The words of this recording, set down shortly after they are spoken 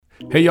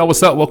Hey y'all,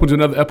 what's up? Welcome to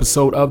another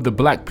episode of the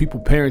Black People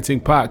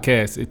Parenting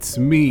Podcast. It's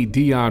me,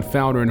 Dion,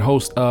 founder and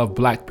host of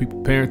Black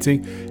People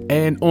Parenting.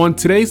 And on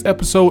today's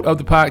episode of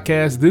the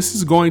podcast, this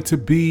is going to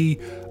be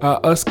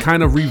us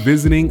kind of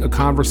revisiting a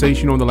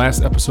conversation. On the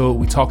last episode,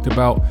 we talked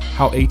about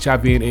how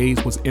HIV and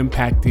AIDS was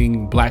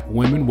impacting Black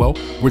women. Well,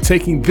 we're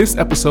taking this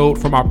episode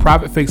from our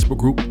private Facebook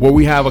group where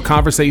we have a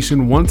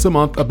conversation once a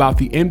month about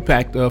the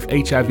impact of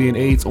HIV and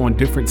AIDS on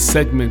different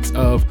segments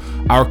of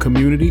our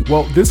community.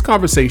 Well, this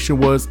conversation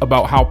was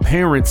about how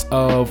parents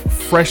of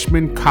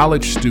freshman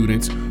college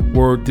students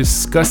were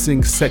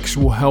discussing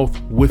sexual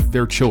health with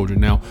their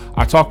children. Now,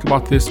 I talked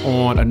about this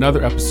on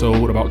another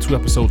episode, about 2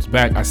 episodes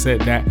back. I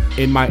said that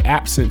in my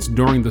absence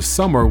during the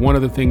summer, one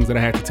of the things that I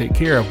had to take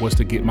care of was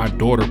to get my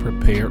daughter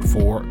prepared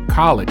for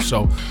college.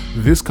 So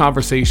this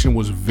conversation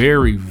was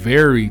very,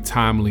 very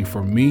timely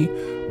for me.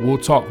 We'll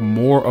talk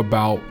more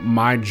about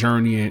my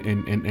journey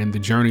and the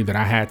journey that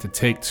I had to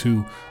take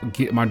to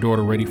get my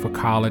daughter ready for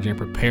college and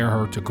prepare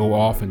her to go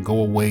off and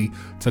go away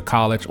to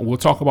college. We'll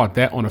talk about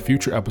that on a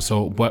future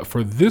episode. But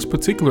for this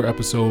particular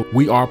episode,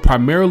 we are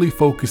primarily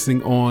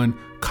focusing on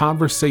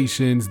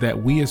conversations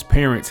that we as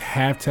parents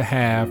have to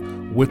have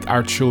with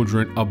our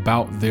children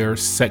about their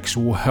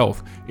sexual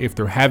health. If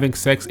they're having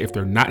sex, if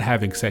they're not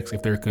having sex,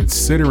 if they're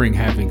considering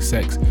having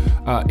sex,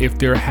 if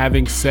they're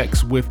having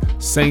sex with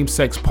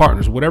same-sex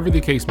partners, whatever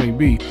the case may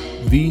be,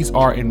 these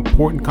are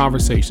important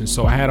conversations.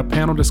 So I had a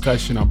panel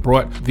discussion. I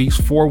brought these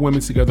 4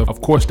 women together.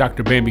 Of course,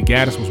 Dr. Bambi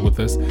Gaddis was with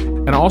us.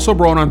 And I also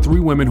brought on 3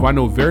 women who I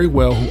know very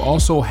well who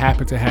also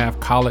happen to have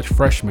college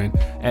freshmen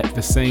at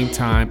the same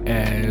time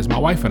as my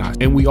wife and I.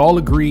 And we all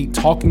agreed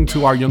talking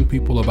to our young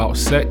people about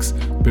sex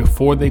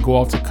before they go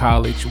off to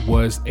college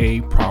was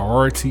a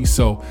priority.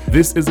 So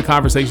this is a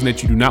conversation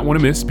that you do not want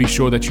to miss. Be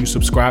sure that you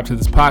subscribe to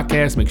this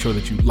podcast. Make sure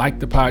that you like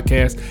the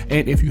podcast.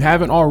 And if you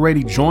haven't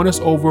already, join us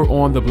over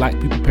on the Black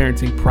People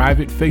Parenting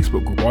private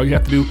Facebook group. All you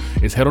have to do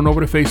is head on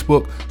over to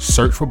Facebook,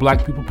 search for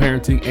Black People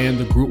Parenting, and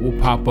the group will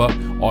pop up.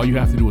 All you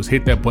have to do is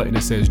hit that button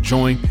that says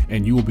join,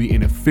 and you will be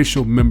an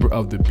official member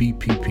of the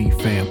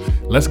BPP fam.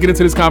 Let's get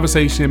into this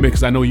conversation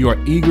because I know you are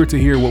eager to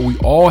hear what we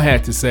all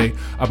had to say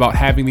about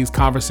having these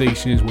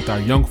conversations with our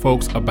young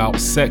folks about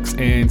sex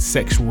and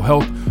sexual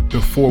health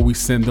before we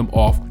send them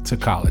off to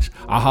college.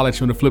 I'll holler at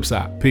you on the flip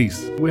side.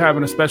 Peace. We're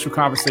having a special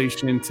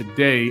conversation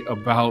today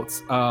about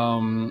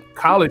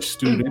college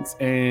students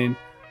and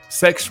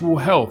sexual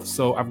health.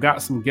 So I've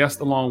got some guests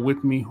along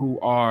with me who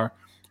are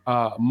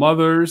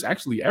mothers.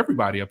 Actually,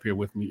 everybody up here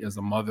with me is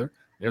a mother.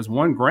 There's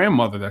one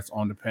grandmother that's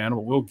on the panel,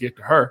 but we'll get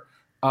to her.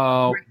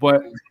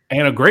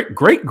 And a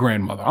great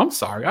grandmother. I'm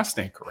sorry, I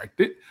stand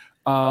corrected.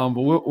 But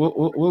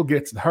we'll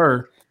get to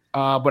her.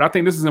 But I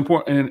think this is an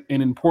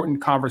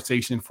important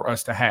conversation for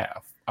us to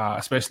have,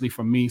 especially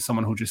for me,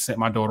 someone who just sent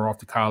my daughter off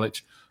to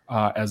college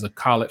as a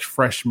college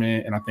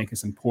freshman. And I think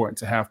it's important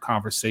to have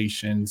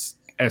conversations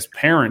as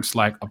parents,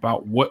 like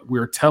about what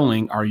we're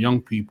telling our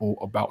young people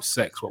about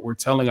sex, what we're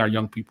telling our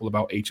young people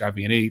about HIV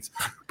and AIDS,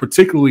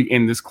 particularly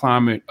in this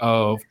climate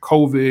of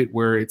COVID,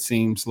 where it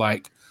seems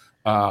like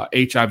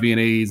HIV and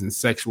AIDS and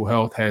sexual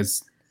health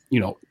has,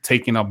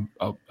 taken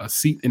a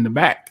seat in the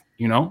back.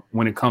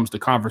 When it comes to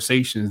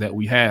conversations that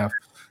we have,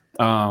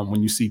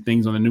 when you see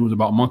things on the news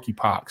about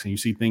monkeypox and you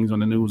see things on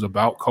the news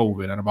about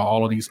COVID and about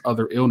all of these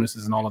other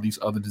illnesses and all of these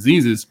other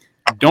diseases,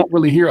 you don't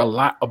really hear a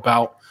lot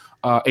about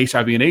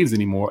HIV and AIDS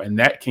anymore. And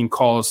that can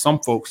cause some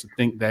folks to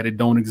think that it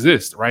don't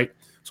exist, right?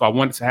 So I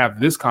wanted to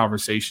have this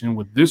conversation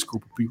with this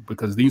group of people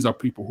because these are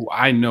people who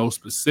I know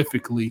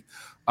specifically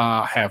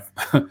have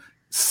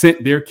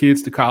sent their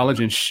kids to college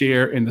and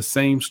share in the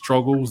same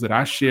struggles that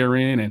I share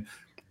in. And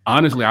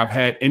honestly, I've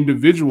had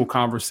individual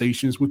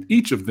conversations with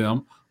each of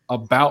them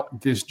about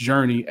this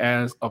journey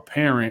as a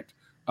parent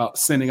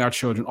sending our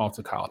children off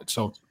to college.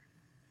 So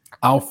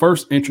I'll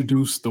first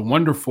introduce the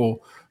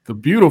wonderful, the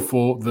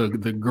beautiful, the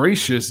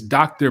gracious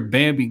Dr.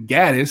 Bambi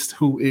Gaddis,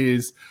 who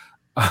is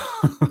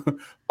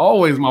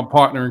always my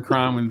partner in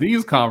crime in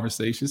these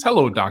conversations.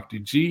 Hello, Dr.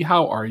 G.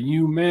 How are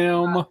you,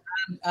 ma'am?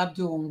 I'm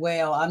doing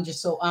well. I'm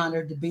just so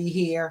honored to be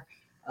here.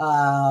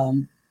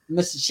 Mr.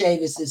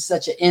 Chavis is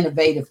such an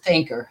innovative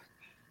thinker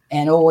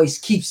and always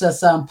keeps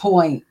us on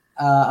point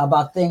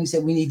about things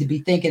that we need to be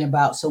thinking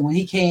about. So when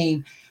he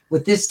came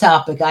with this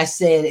topic, I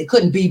said it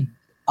couldn't be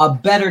a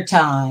better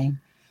time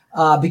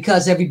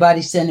because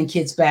everybody's sending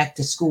kids back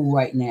to school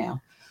right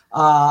now.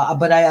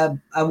 But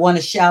I want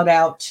to shout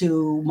out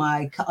to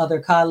my other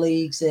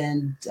colleagues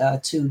and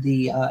to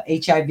the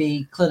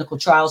HIV Clinical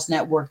Trials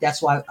Network.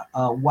 That's why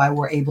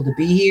we're able to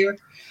be here.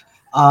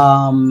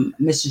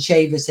 Mr.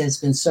 Chavis has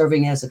been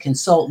serving as a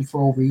consultant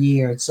for over a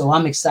year. So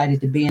I'm excited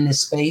to be in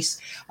this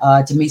space,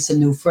 to meet some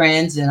new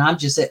friends. And I'm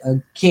just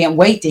can't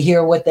wait to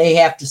hear what they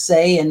have to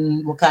say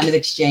and what kind of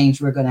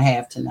exchange we're going to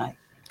have tonight.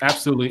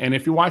 Absolutely. And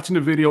if you're watching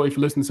the video, if you're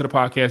listening to the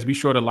podcast, be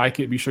sure to like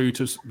it. Be sure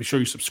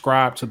you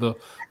subscribe to the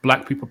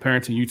Black People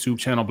Parenting YouTube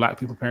channel, Black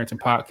People Parenting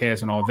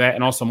Podcast, and all that.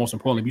 And also, most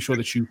importantly, be sure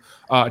that you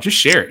just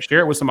share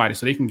it with somebody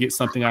so they can get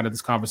something out of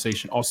this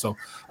conversation. Also,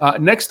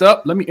 next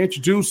up, let me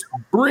introduce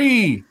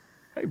Bree.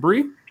 Hey,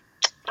 Bree.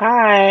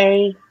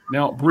 Hi.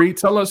 Now, Bree,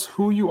 tell us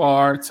who you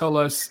are. Tell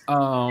us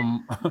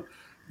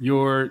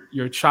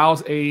your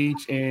child's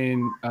age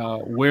and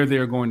where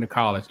they're going to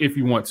college, if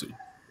you want to.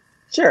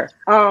 Sure.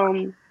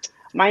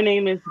 My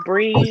name is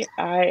Bree.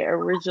 I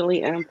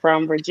originally am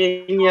from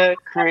Virginia.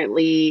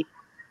 Currently,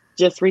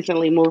 just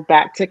recently moved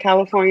back to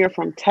California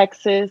from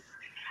Texas.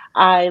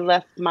 I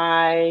left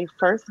my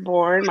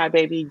firstborn, my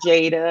baby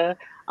Jada.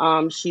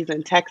 She's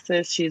in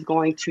Texas. She's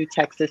going to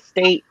Texas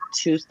State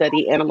to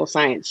study animal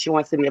science. She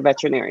wants to be a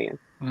veterinarian.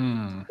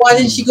 Mm, Why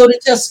didn't she mm. go to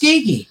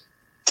Tuskegee?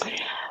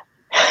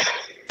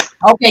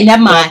 Okay,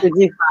 never mind. Dr.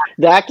 G,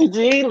 Dr.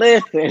 G,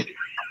 listen.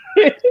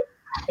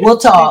 We'll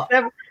she's, talk.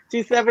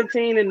 she's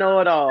 17 and know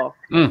it all.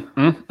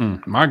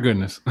 My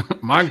goodness.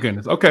 My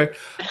goodness. Okay.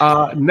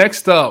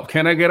 Next up,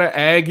 can I get an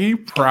Aggie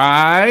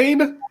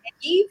Pride?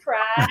 Aggie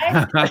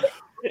Pride.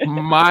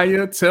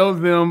 Maya, tell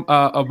them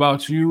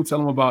about you. Tell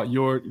them about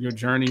your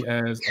journey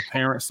as a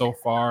parent so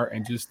far,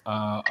 and just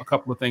a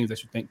couple of things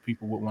that you think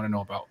people would want to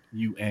know about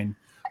you and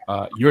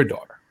your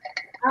daughter.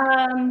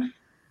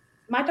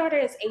 My daughter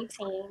is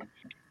 18,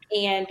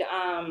 and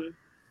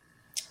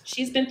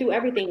she's been through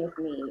everything with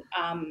me.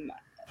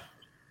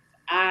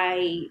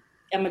 I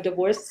am a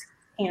divorced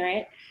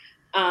parent,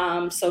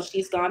 so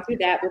she's gone through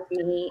that with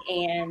me,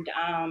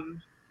 and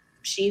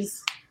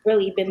she's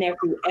really been there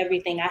through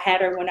everything. I had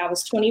her when I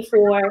was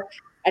 24.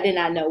 I did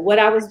not know what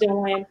I was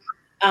doing,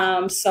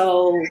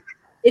 so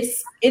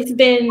it's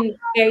been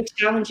very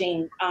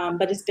challenging,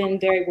 but it's been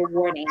very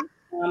rewarding.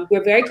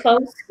 We're very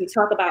close. We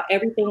talk about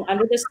everything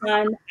under the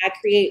sun. I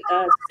create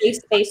a safe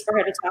space for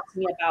her to talk to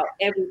me about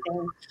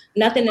everything.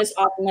 Nothing is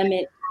off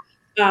limit.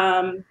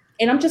 And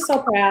I'm just so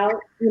proud,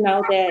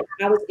 that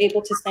I was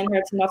able to send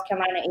her to North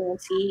Carolina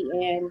A&T,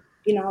 and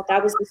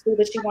that was the school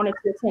that she wanted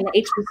to attend,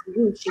 the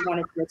HBCU she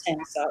wanted to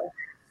attend. So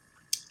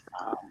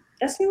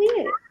that's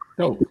really it.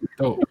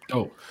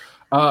 Dope.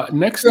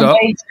 Next What's up,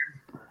 your major?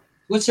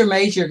 What's your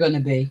major going to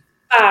be?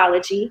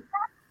 Biology.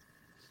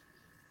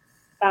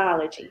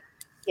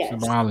 Yes.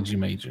 it's a biology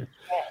major.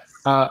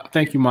 Yes.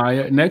 Thank you,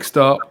 Maya. Next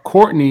up,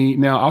 Courtney.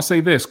 Now, I'll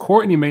say this: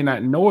 Courtney may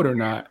not know it or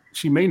not.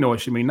 She may know it,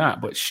 she may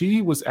not, but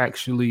she was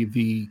actually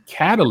the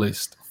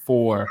catalyst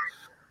for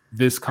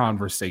this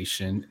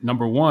conversation.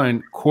 Number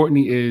one,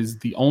 Courtney is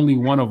the only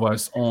one of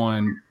us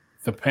on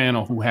the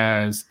panel who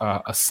has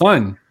a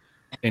son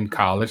in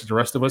college. The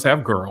rest of us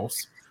have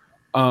girls.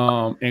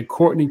 And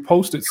Courtney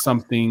posted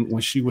something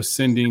when she was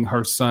sending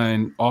her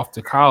son off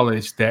to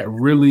college that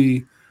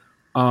really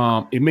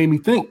it made me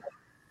think.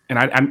 And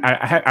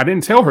I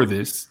didn't tell her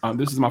this.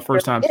 This is my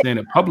first time saying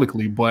it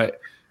publicly, but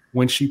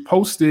when she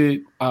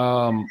posted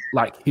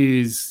like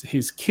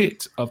his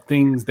kit of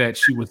things that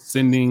she was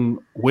sending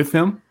with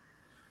him,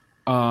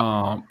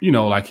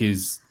 like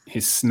his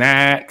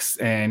snacks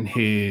and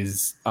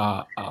his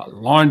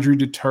laundry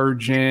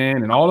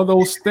detergent and all of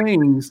those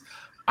things,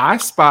 I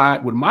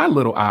spied with my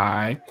little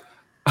eye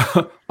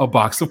a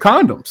box of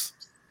condoms.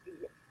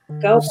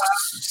 Go.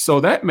 So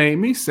that made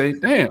me say,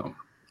 damn,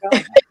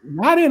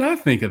 why didn't I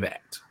think of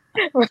that?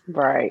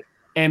 Right.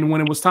 And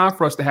when it was time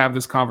for us to have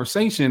this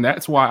conversation,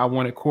 that's why I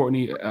wanted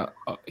Courtney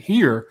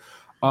here,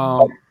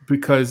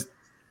 because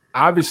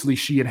obviously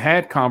she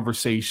had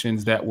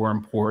conversations that were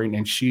important,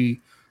 and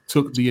she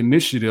took the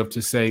initiative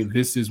to say,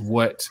 this is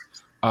what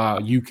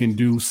you can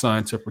do,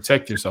 son, to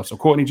protect yourself. So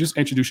Courtney, just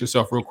introduce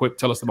yourself real quick.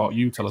 Tell us about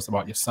you. Tell us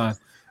about your son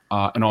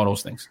and all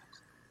those things.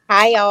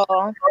 Hi,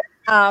 y'all.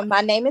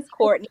 My name is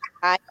Courtney.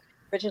 I'm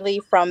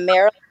originally from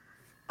Maryland.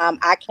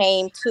 I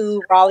came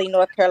to Raleigh,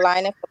 North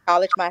Carolina for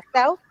college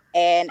myself,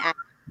 and I'm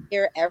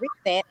here ever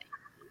since.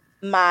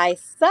 My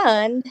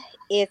son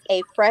is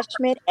a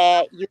freshman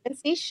at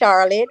UNC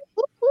Charlotte.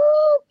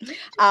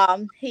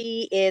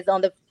 He is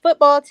on the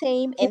football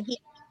team, and he's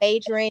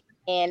majoring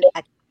in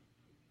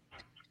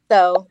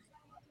so.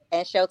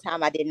 And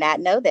Showtime, I did not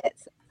know that.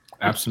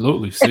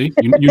 Absolutely. See,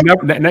 you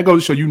never that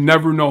goes to show you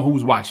never know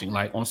who's watching,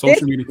 like on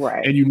social media,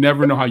 Right. and you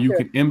never know how you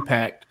can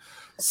impact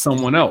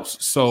someone else.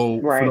 So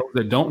Right. for those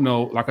that don't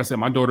know, like I said,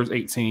 my daughter's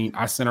 18.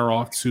 I sent her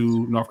off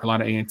to North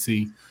Carolina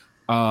A&T,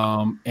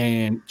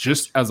 and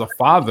just as a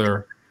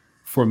father,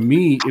 for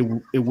me,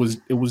 it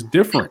was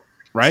different,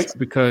 right?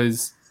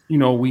 Because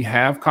we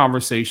have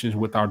conversations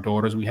with our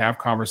daughters, we have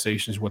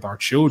conversations with our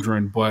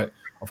children, but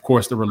of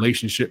course, the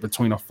relationship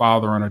between a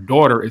father and a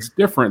daughter is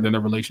different than the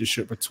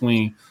relationship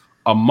between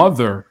a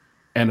mother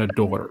and a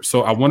daughter.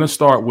 So I want to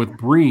start with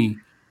Bree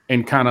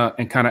and kind of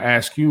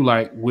ask you,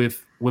 like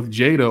with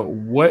Jada,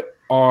 what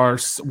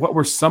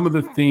were some of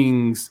the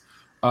things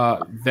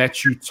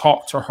that you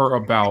talked to her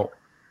about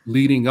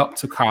leading up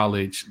to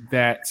college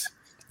that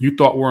you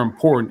thought were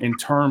important in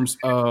terms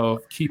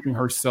of keeping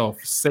herself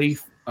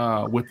safe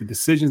with the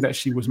decisions that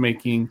she was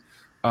making,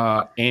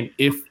 and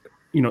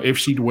if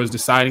she was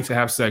deciding to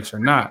have sex or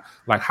not?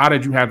 Like, how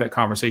did you have that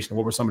conversation?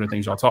 What were some of the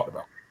things y'all talked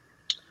about?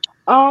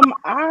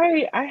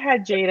 I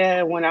had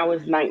Jada when I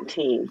was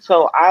 19.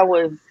 So I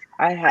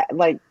had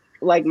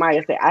like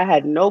Maya said, I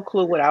had no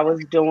clue what I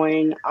was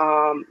doing.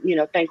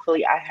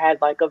 Thankfully I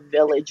had like a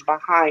village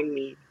behind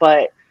me.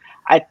 But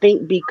I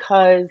think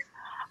because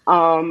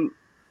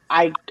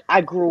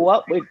I grew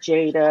up with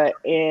Jada,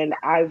 and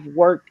I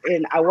work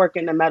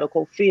in the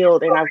medical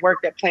field, and I've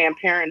worked at Planned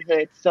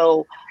Parenthood.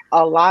 So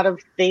a lot of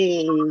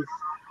things,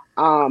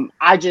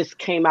 I just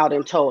came out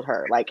and told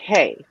her, like,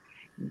 hey,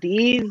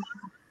 these,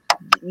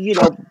 you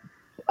know,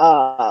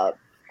 uh,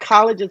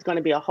 college is going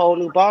to be a whole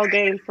new ball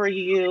game for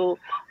you.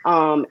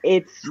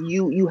 It's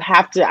you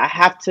have to, I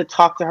have to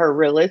talk to her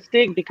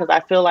realistic, because I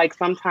feel like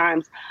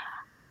sometimes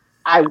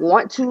I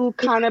want to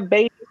kind of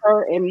bait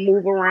her and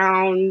move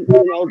around,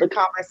 the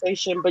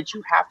conversation, but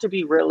you have to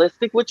be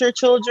realistic with your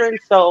children.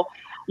 So,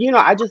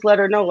 I just let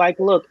her know, like,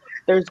 look,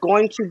 there's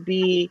going to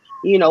be,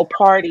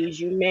 parties.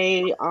 You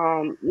may,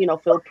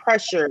 feel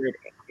pressured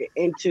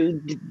into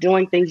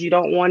doing things you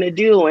don't want to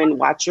do, and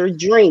watch your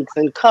drinks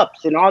and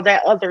cups and all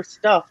that other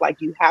stuff. Like,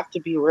 you have to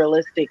be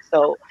realistic.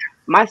 So,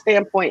 my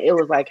standpoint, it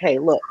was like, hey,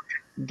 look,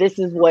 this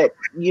is what,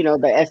 the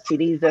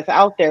STDs that's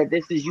out there.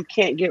 This is, you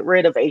can't get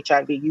rid of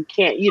HIV. You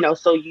can't,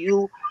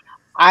 so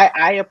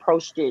I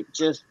approached it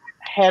just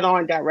head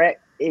on,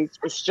 direct. It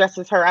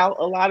stresses her out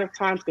a lot of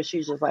times, because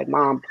she's just like,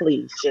 Mom,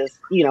 please, just,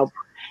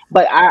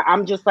 but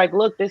I'm just like,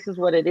 look, this is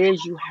what it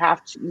is. You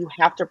have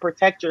to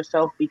protect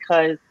yourself,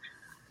 because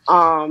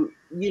and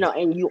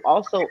you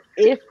also,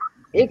 if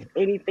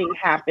anything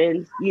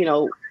happens,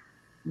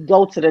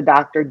 go to the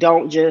doctor.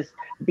 Don't just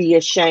be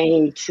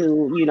ashamed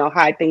to,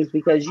 hide things,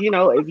 because,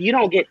 if you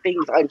don't get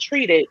things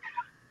untreated,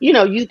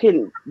 you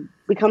can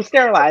become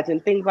sterilized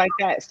and things like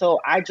that. So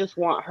I just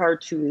want her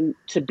to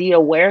be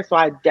aware. So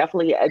I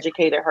definitely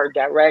educated her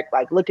direct,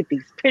 like, look at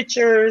these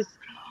pictures,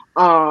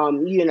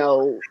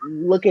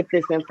 look at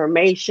this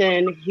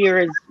information. Here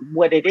is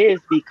what it is,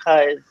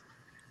 because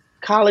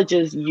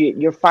colleges,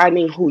 you're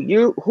finding who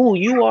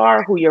you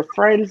are, who your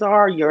friends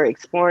are. You're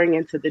exploring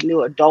into the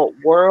new adult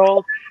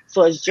world,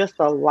 so it's just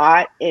a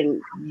lot,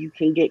 and you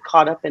can get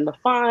caught up in the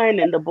fun.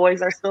 And the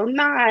boys are so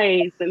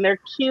nice, and they're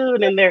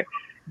cute, and they're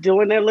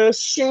doing their little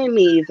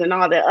shimmies and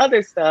all that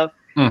other stuff.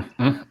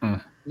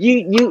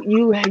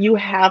 You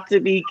have to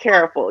be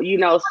careful,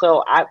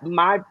 so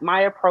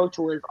my approach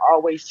was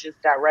always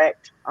just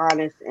direct,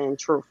 honest, and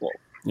truthful.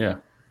 Yeah.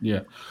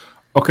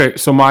 Okay,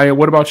 so Maya,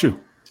 what about you?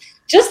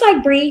 Just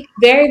like Bree,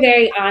 very,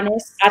 very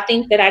honest. I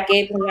think that I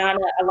gave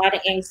Liana a lot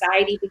of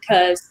anxiety,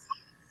 because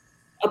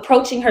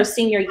approaching her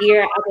senior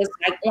year, I was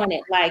like on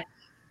it. Like,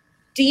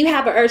 do you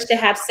have an urge to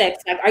have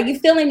sex? Like, are you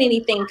feeling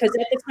anything? Because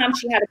at the time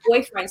she had a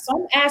boyfriend.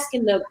 So I'm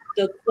asking the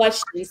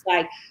questions.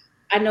 Like,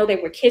 I know they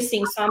were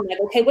kissing. So I'm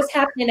like, okay, what's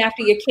happening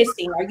after you're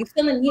kissing? Are you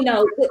feeling,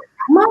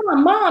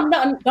 mom,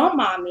 no, don't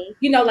mom me.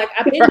 Like,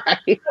 I've been,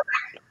 Right.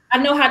 I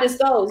know how this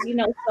goes,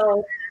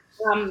 so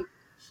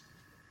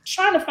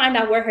trying to find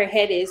out where her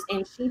head is,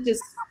 and she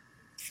just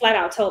flat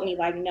out told me,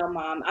 like, no,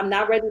 Mom, I'm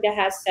not ready to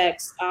have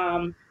sex.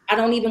 I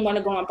don't even want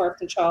to go on birth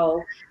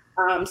control.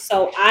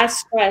 So I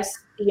stress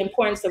the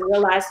importance of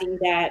realizing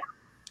that,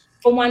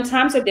 for one,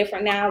 times are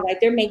different now. Like,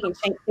 they're making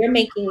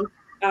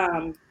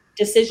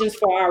decisions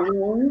for our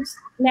wombs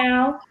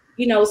now,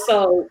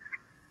 so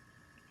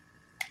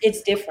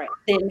it's different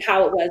than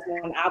how it was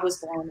when I was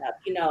growing up,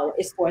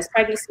 as far as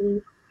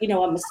pregnancy,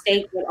 a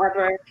mistake,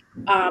 whatever,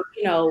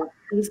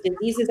 these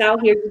diseases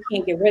out here, you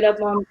can't get rid of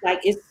them.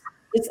 Like, it's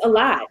a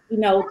lot,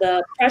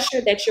 the pressure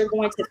that you're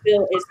going to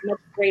feel is much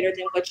greater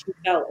than what you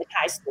felt in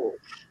high school.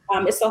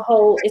 It's a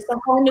whole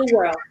new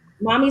world.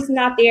 Mommy's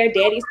not there,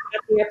 daddy's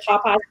not there,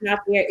 papa's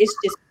not there. It's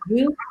just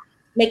you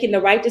making the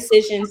right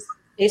decisions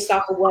based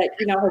off of what,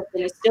 has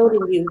been instilled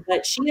in you.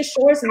 But she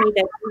assures me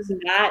that she's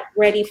not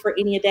ready for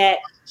any of that.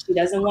 She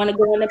doesn't want to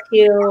go on a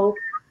pill,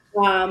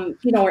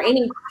 or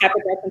any type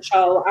of birth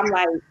control. I'm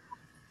like,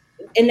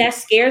 and that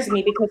scares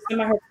me, because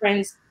some of her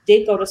friends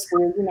did go to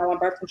school, on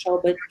birth control,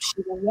 but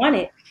she didn't want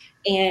it.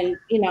 And,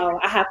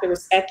 I have to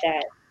respect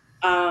that.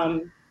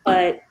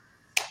 But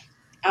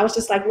I was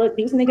just like, look,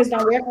 these niggas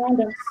don't wear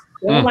condoms.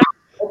 They don't like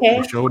it,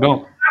 okay? They sure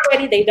don't.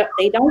 Already, they don't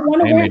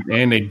want to wear it.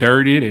 And they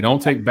dirty. They don't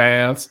take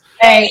baths.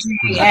 Hey.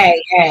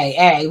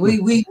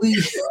 We.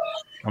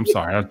 I'm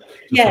sorry. A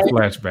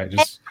flashback.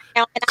 Just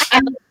Now,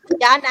 and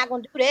y'all not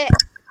gonna do that.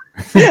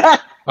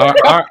 all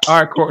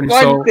right, Courtney.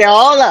 So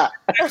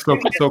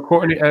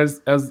Courtney,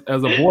 as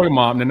a boy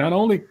mom, and not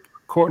only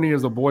Courtney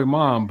is a boy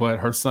mom, but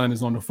her son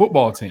is on the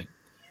football team.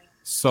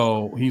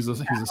 So he's a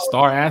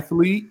star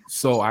athlete.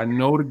 So I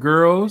know the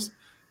girls.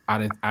 I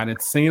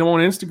didn't see him on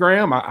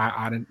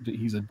Instagram.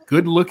 He's a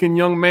good looking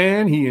young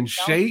man. He in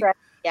shape.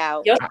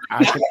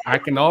 I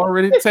can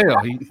already tell.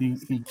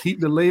 He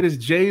keep the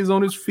latest J's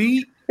on his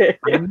feet.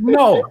 I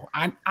know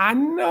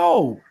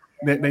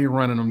that they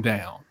running them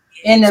down.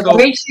 And the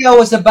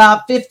ratio is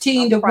about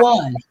 15 to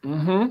 1.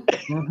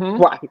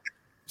 Right.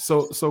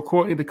 So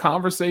Courtney, the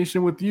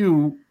conversation with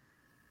you,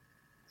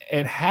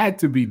 it had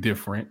to be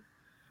different.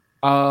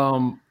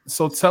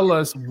 So tell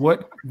us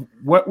what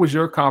was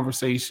your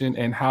conversation,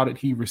 and how did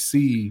he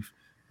receive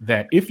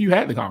that, if you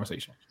had the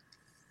conversation?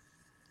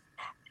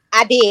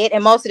 I did,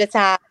 and most of the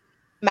time,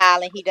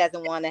 smiling, he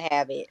doesn't want to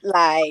have it.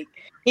 Like,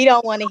 he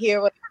don't want to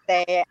hear what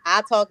I say.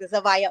 I talk to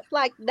somebody else,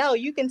 like, no,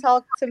 you can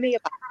talk to me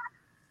about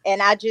it.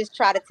 And I just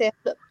try to tell,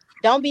 look,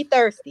 don't be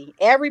thirsty.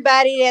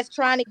 Everybody that's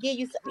trying to give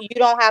you something, you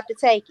don't have to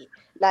take it.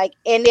 Like,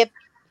 and if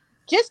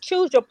just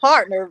choose your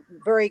partner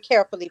very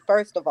carefully,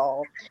 first of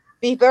all.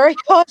 Be very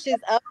cautious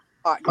of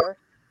your partner.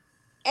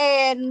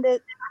 And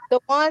the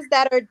ones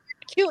that are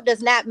cute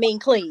does not mean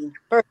clean.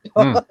 First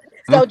of all.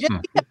 So just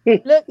because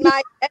you look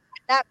nice, that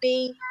does not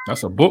mean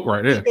That's a book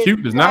right there. it's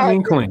Cute does not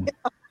mean clean.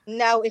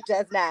 no, it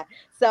does not.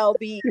 So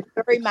be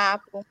very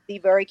mindful, be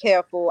very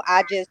careful.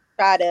 I just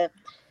try to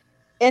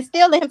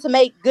instill in him to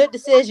make good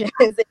decisions.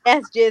 And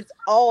that's just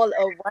all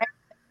around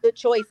good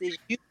choices.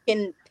 You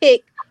can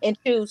pick and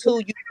choose who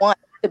you want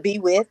to be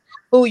with,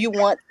 who you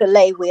want to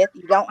lay with.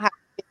 You don't have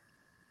to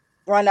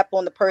run up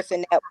on the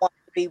person that wants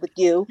to be with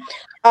you.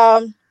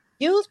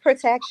 Use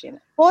protection.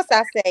 Of course,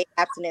 I say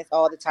abstinence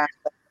all the time,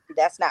 but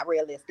that's not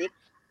realistic.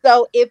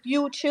 So if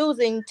you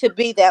choosing to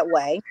be that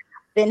way,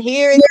 then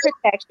here is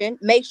protection.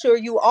 Make sure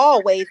you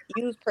always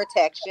use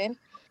protection.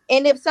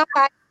 And if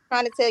somebody's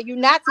trying to tell you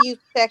not to use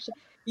protection,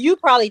 you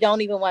probably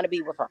don't even want to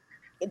be with her.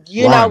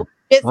 You know,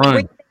 just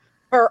bring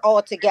her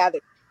all together,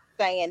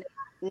 saying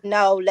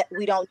no,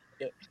 we don't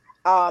need it.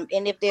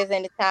 And if there's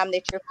any time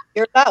that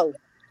you're low,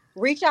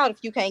 reach out if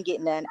you can't get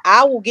none.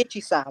 I will get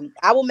you some.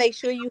 I will make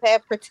sure you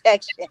have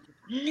protection.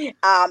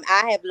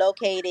 I have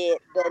located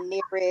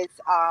the nearest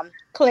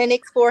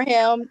clinics for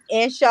him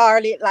in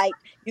Charlotte. Like,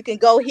 you can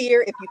go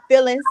here if you're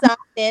feeling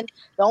something.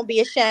 Don't be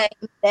ashamed.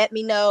 Let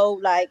me know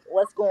like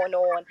what's going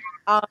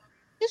on.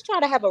 Just try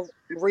to have a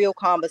real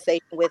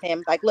conversation with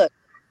him. Like, look,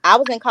 I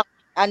was in college.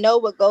 I know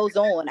what goes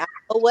on. I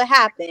know what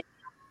happened.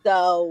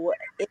 So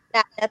it's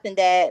not nothing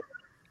that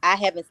I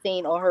haven't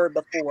seen or heard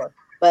before.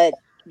 But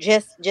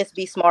just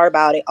be smart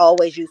about it.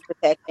 Always use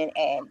protection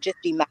and just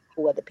be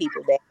mindful of the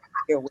people that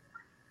you're with.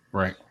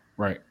 Right.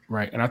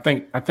 And I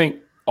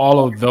think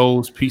all of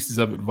those pieces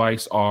of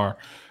advice are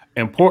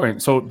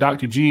important. So,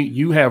 Dr. G,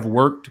 you have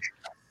worked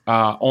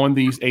on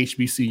these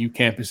HBCU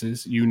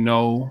campuses. You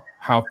know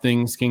how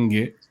things can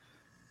get.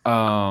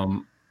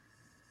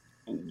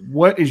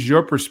 What is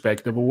your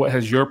perspective, or what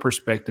has your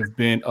perspective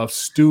been of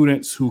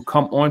students who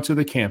come onto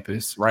the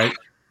campus, right?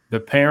 The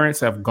parents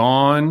have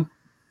gone,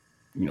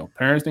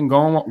 parents then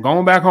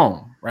gone back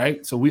home,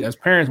 right? So we, as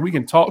parents, we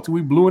can talk till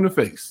we blue in the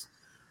face.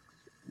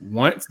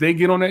 Once they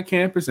get on that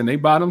campus and they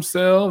by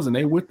themselves and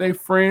they with their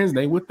friends,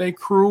 they with their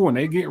crew, and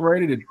they get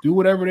ready to do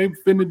whatever they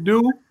finna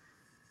do,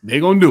 they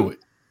gonna do it.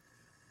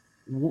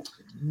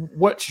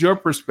 What's your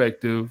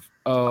perspective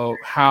of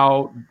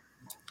how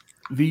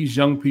these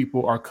young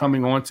people are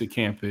coming onto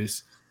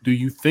campus? Do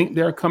you think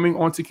they're coming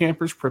onto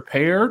campus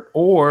prepared,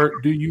 or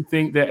do you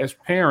think that as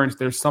parents,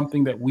 there's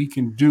something that we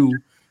can do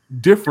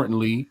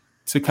differently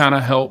to kind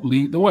of help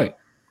lead the way?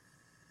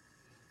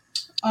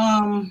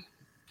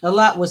 A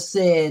lot was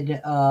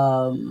said,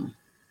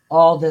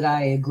 all that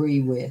I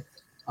agree with.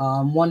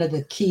 One of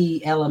the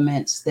key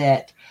elements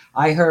that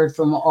I heard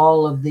from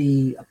all of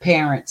the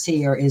parents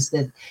here is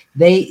that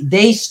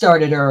they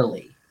started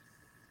early.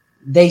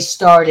 They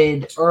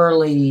started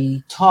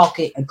early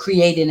talking,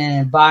 creating an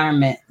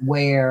environment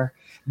where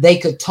they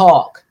could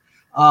talk,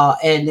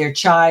 and their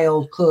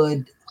child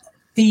could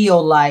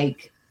feel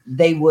like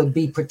they would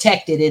be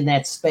protected in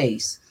that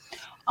space.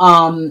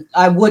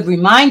 I would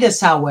remind us,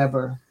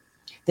 however,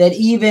 that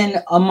even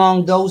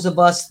among those of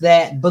us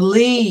that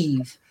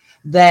believe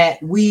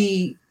that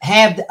we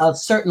have a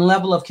certain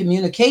level of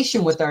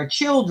communication with our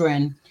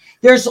children,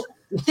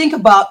 think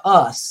about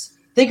us.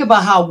 Think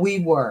about how we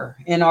were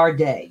in our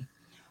day.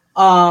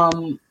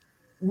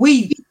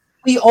 We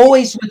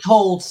always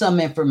withhold some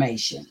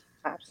information.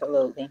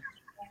 Absolutely.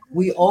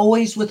 We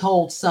always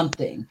withhold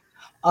something.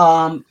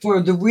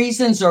 For the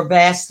reasons are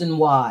vast and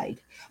wide.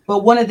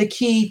 But one of the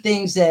key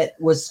things that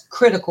was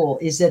critical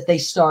is that they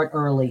start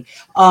early.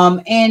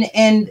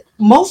 And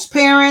most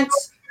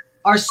parents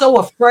are so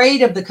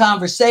afraid of the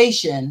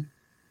conversation,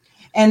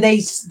 and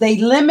they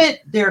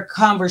limit their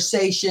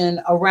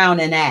conversation around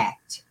an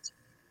act.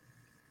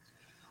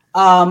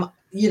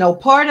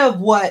 Part of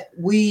what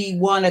we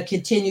want to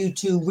continue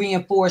to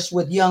reinforce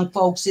with young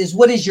folks is,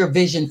 what is your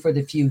vision for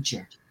the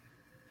future?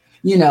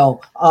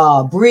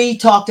 Bree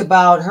talked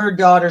about her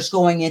daughters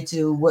going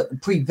into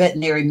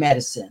pre-veterinary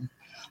medicine.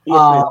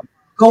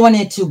 Going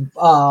into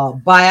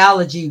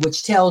biology,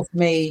 which tells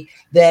me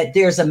that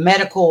there's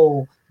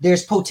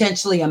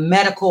potentially a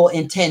medical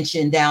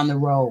intention down the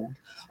road.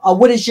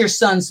 What is your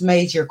son's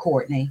major,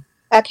 Courtney?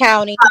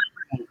 Accounting.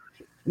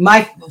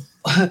 My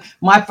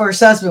first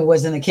husband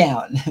was an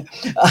accountant.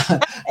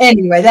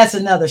 Anyway, that's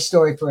another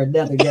story for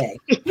another day.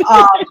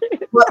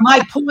 But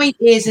my point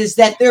is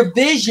that their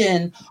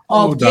vision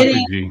of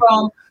getting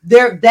from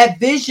that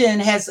vision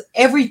has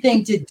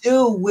everything to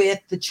do with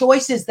the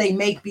choices they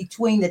make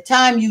between the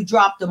time you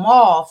drop them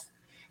off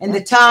and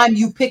the time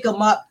you pick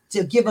them up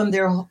to give them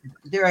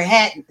their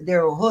hat,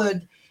 their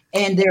hood,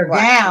 and their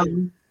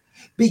gown,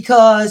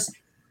 because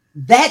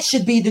that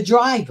should be the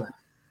driver.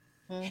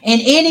 And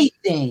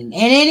anything and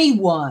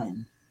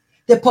anyone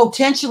that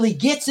potentially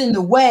gets in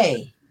the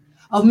way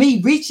of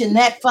me reaching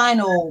that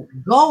final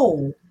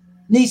goal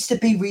needs to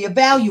be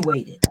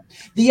reevaluated.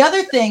 The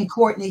other thing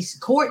Courtney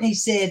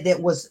said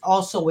that was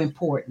also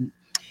important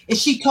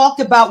is she talked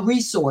about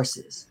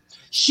resources.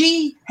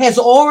 She has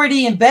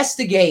already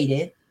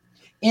investigated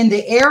in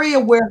the area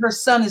where her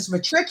son is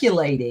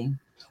matriculating.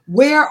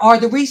 Where are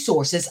the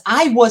resources?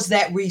 I was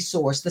that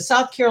resource. The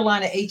South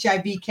Carolina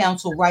HIV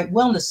Council Right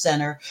Wellness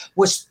Center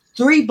was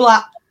 3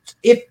 blocks,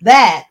 if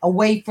that,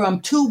 away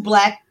from 2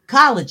 Black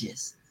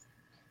colleges.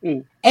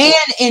 And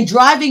in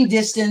driving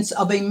distance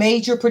of a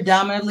major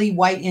predominantly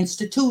white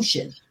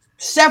institution,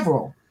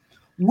 several.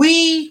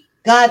 We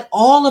got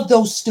all of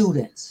those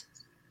students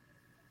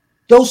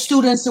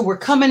that were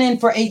coming in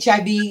for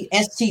HIV,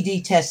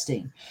 STD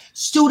testing,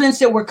 students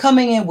that were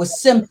coming in with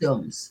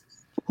symptoms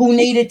who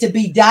needed to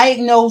be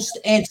diagnosed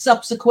and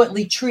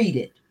subsequently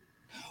treated.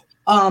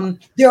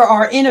 There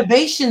are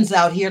innovations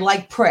out here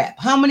like PrEP.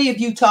 How many of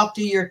you talk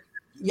to your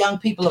young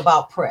people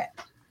about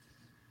PrEP?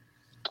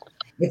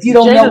 If you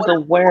don't Jada's know,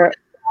 aware.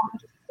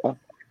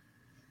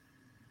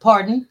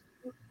 Pardon?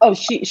 Oh,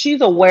 she's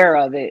aware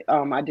of it.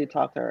 I did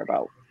talk to her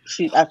about.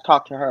 I've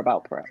talked to her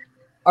about PrEP.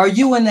 Are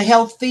you in the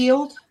health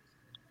field?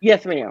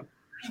 Yes, ma'am.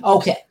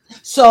 Okay,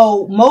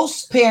 so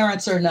most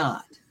parents are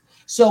not.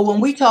 So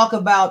when we talk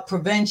about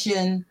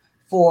prevention,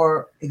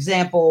 for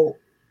example,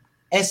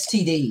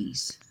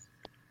 STDs,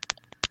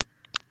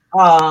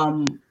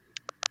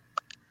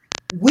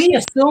 we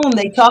assume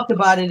they talked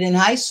about it in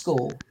high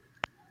school,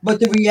 but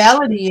the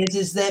reality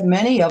is that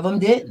many of them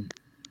didn't.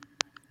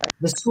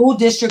 The school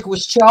district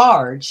was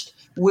charged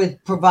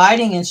with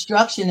providing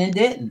instruction and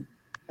didn't.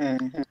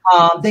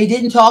 They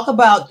didn't talk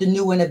about the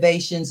new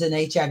innovations in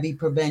HIV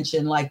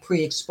prevention like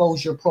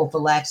pre-exposure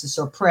prophylaxis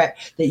or PrEP,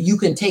 that you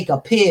can take a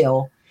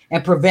pill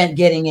and prevent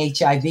getting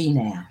HIV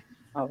now.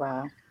 Oh,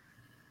 wow.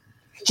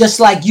 Just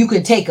like you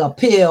can take a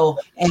pill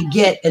and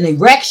get an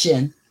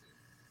erection.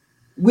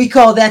 We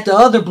call that the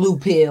other blue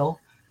pill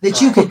that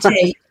you could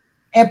take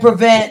and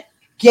prevent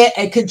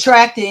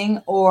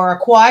contracting or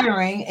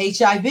acquiring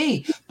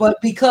HIV. But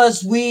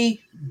because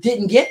we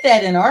didn't get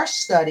that in our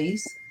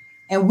studies,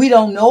 and we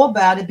don't know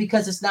about it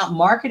because it's not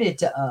marketed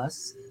to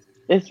us.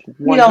 It's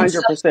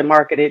 100%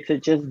 marketed to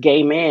just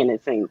gay men,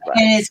 it seems like.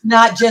 And it's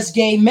not just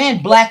gay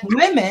men. Black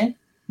women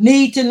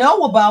need to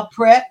know about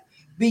PrEP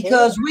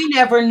because we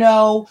never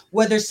know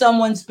whether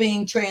someone's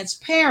being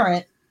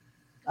transparent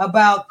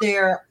about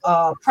their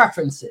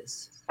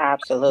preferences.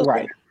 Absolutely.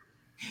 Right.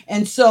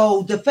 And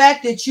so the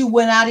fact that you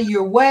went out of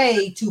your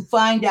way to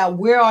find out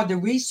where are the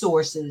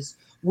resources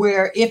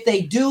where if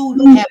they do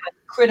have a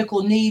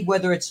critical need,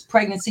 whether it's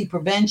pregnancy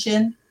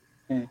prevention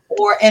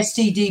or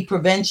STD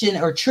prevention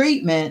or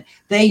treatment,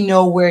 they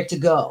know where to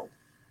go.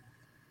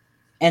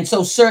 And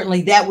so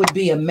certainly that would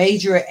be a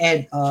major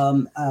thing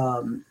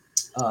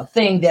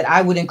that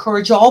I would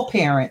encourage all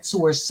parents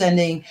who are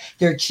sending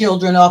their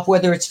children off,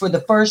 whether it's for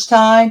the first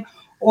time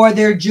or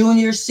their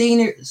juniors,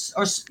 seniors,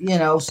 or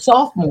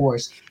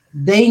sophomores.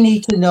 They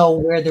need to know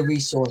where the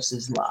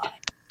resources lie.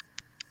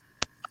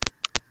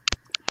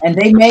 And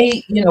they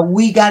may,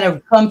 we got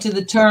to come to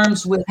the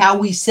terms with how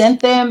we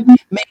sent them,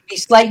 may be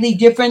slightly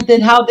different than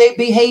how they're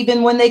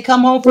behaving when they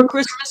come home for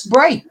Christmas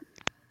break.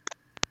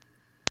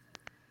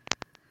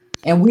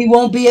 And we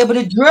won't be able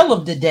to drill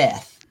them to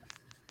death.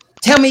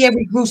 Tell me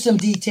every gruesome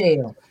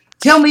detail.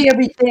 Tell me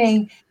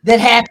everything that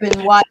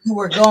happened while you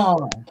were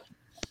gone.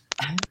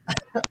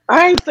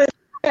 I ain't saying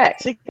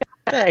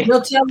that.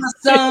 You'll tell us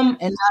some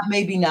and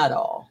maybe not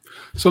all.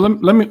 So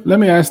let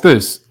me ask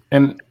this,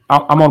 and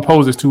I'm gonna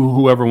pose this to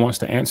whoever wants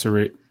to answer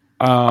it.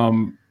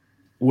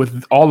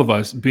 With all of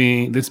us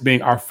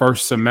being our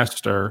first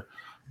semester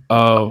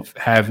of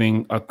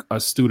having a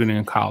student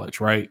in college,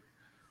 right?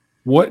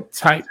 What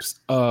type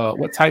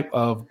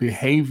of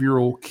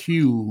behavioral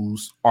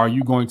cues are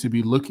you going to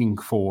be looking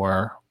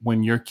for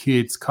when your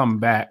kids come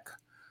back,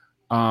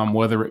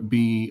 whether it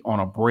be on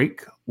a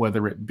break,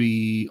 whether it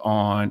be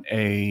on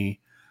a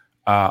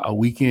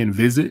weekend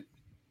visit,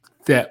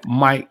 that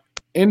might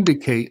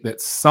indicate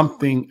that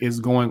something is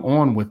going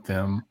on with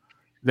them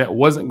that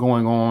wasn't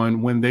going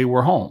on when they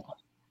were home?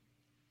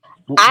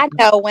 I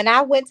know when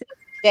I went to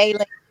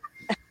Jalen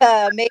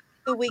maybe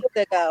 2 weeks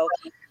ago,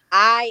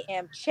 I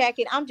am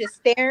checking. I'm just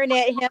staring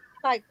at him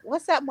like,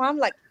 "What's up, Mom?" I'm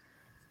like,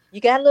 "You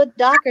got a little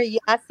darker.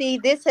 I see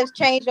this has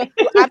changed."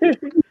 I'm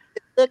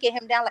looking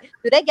him down like,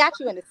 "Do they got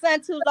you in the sun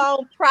too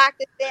long?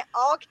 Practice that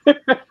all."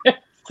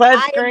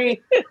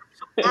 Sunscreen.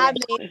 I'm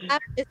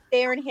just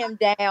staring him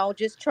down,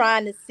 just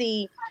trying to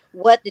see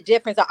what the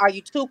difference are. Are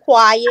you too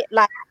quiet?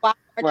 Like, why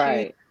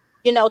aren't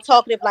you,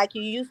 talkative like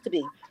you used to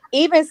be?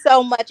 Even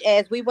so much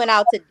as we went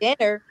out to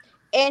dinner,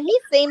 and he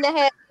seemed to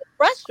have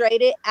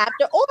frustrated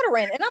after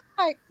ordering. And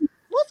I'm like,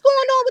 "What's going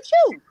on with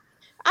you?"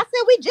 I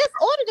said, "We just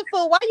ordered the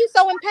food. Why are you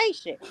so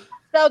impatient?"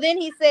 So then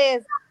he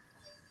says,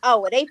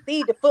 "Oh, well, they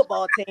feed the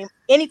football team.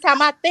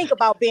 Anytime I think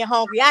about being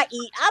hungry, I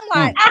eat." I'm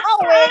like,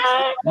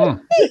 "Oh,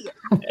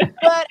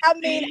 but I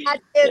mean, I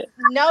just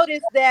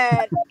noticed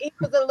that he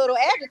was a little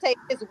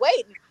agitated, just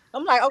waiting.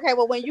 I'm like, okay,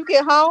 well, when you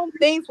get home,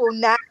 things will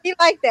not be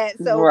like that.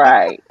 So be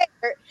Right.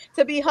 prepared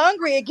to be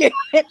hungry again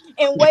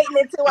and waiting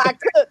until I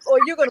cook, or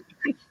you're gonna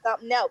do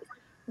something else.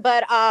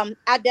 But I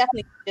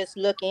definitely just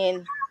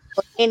looking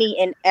for any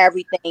and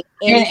everything, And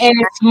anytime.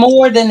 it's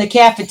more than the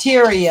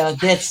cafeteria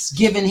that's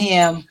giving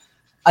him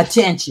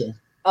attention.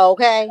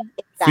 Okay,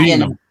 You Feeding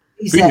know, exactly them.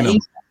 he's Feeding a, them.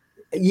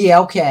 yeah,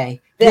 okay.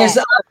 There's,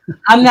 that.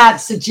 I'm not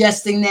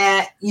suggesting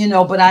that,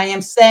 but I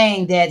am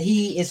saying that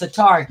he is a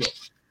target.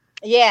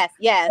 Yes,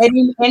 yes,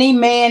 Any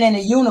man in a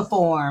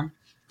uniform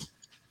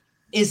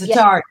is a yes.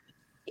 target.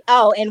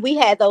 Oh, and we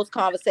had those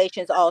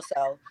conversations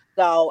also.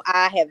 So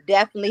I have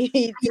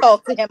definitely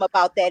talked to him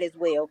about that as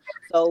well.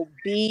 So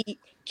be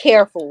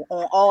careful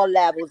on all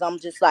levels. I'm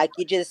just like,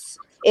 it's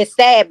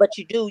sad, but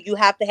you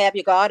have to have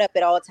your guard up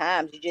at all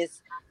times.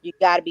 You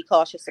got to be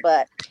cautious.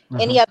 But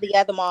any Uh-huh. of the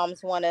other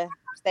moms want to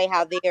say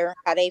how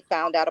they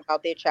found out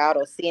about their child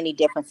or see any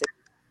differences,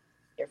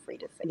 they're free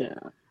to say.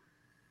 Yeah.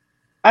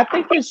 I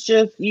think it's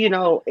just,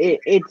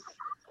 it's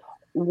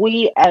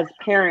we as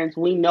parents,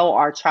 we know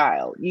our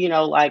child.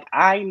 Like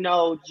I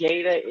know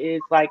Jada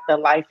is like the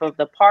life of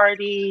the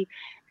party,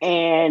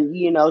 and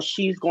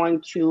she's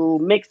going to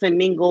mix and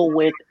mingle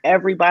with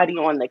everybody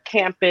on the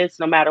campus,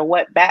 no matter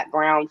what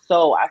background.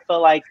 So I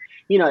feel like,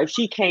 if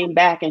she came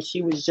back and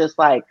she was just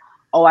like,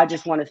 oh, I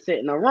just want to sit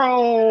in a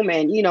room,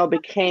 and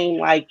became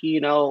like,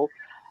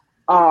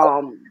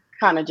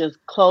 kind of just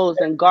closed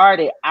and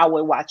guarded, I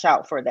would watch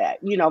out for that,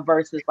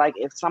 versus like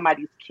if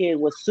somebody's kid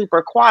was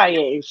super quiet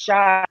and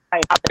shy,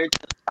 they're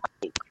just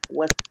like,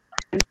 what's,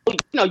 you're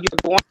going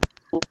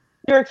to,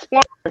 you're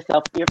exploring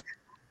yourself, you're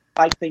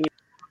like saying,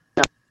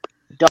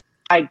 don't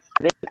like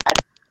this,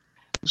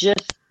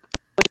 just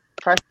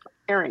trust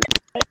parents.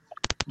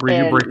 Where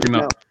you And, breaking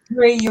up?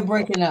 Three, you're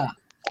breaking up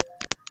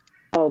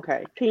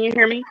okay, can you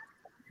hear me?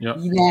 Yep.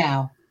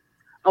 now.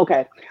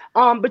 Okay.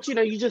 But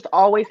you just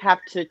always have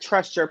to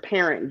trust your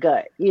parent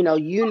gut.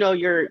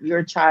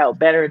 Your child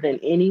better than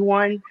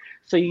anyone.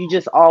 So you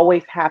just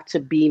always have to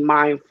be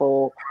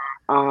mindful.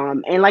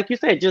 And like you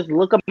said, just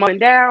look them up and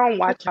down,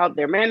 watch out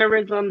their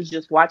mannerisms,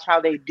 just watch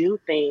how they do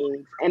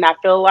things. And I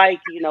feel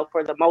like,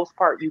 for the most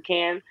part you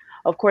can.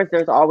 Of course,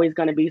 there's always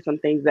going to be some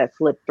things that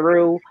slip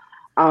through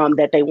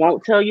that they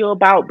won't tell you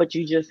about, but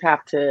you just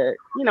have to,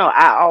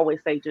 I always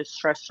say just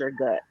trust your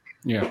gut.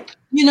 Yeah.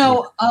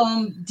 Yeah.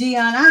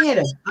 Dion,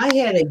 I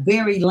had a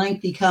very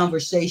lengthy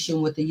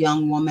conversation with a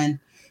young woman.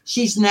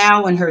 She's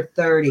now in her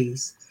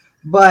 30s,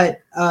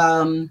 but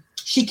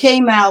she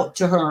came out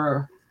to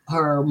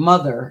her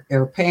mother,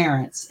 her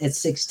parents at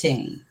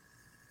 16,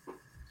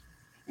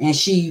 and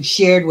she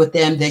shared with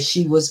them that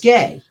she was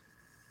gay.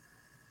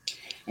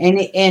 And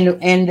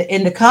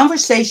the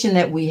conversation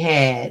that we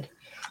had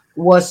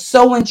was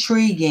so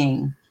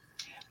intriguing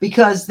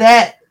because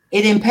that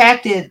it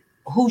impacted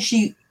who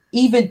she,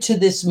 even to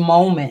this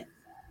moment.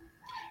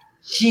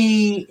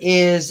 She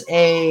is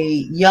a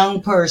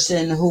young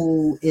person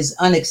who is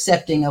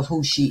unaccepting of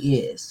who she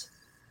is.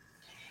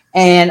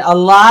 And a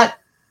lot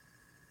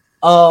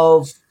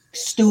of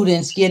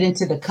students get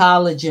into the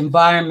college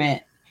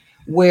environment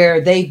where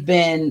they've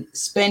been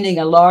spending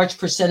a large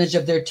percentage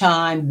of their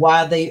time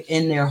while they're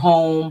in their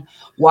home,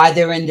 while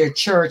they're in their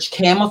church,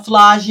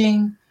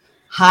 camouflaging,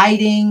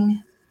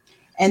 hiding.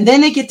 And then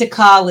they get to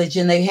college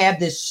and they have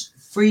this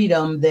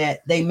freedom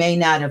that they may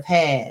not have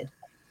had.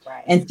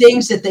 Right. And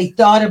things that they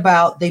thought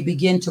about, they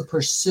begin to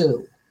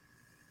pursue.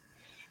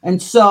 And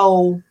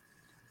so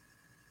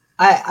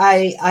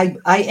I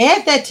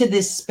add that to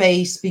this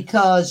space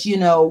because,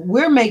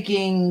 we're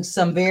making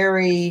some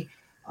very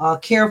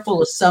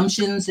careful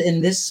assumptions in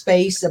this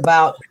space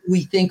about who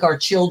we think our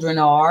children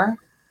are.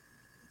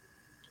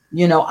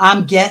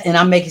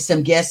 I'm making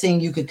some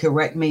guessing. You could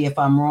correct me if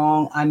I'm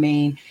wrong. I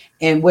mean,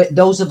 and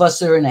those of us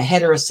that are in a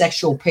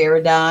heterosexual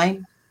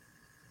paradigm,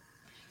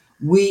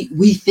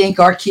 we think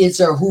our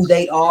kids are who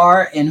they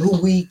are and who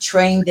we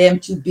train them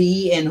to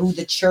be and who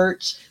the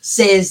church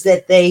says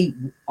that they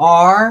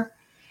are.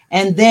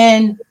 And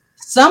then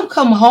some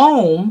come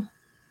home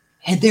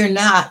and they're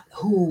not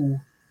who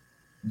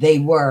they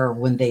were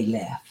when they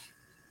left.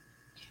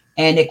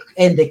 And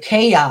the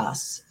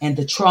chaos and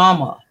the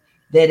trauma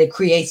that it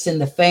creates in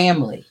the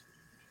family,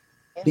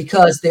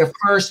 because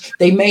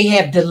they may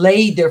have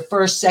delayed their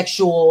first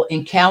sexual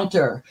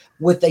encounter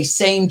with a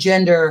same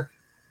gender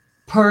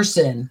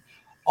person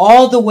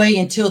all the way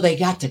until they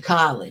got to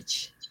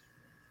college.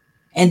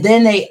 And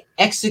then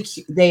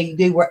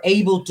they were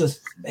able to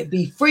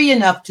be free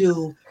enough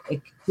to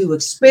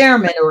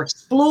experiment or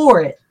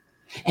explore it,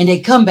 and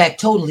they come back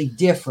totally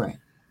different.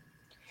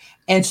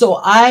 And so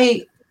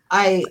I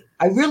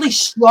really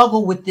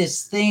struggle with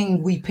this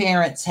thing we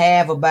parents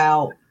have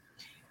about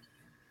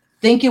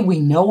thinking we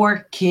know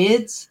our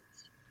kids,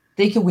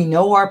 thinking we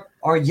know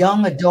our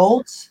young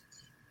adults,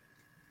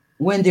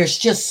 when there's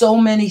just so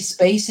many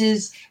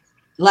spaces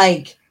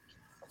like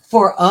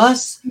for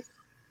us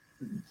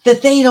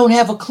that they don't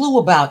have a clue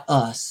about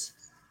us.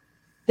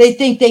 They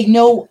think they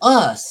know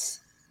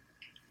us,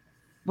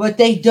 but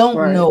they don't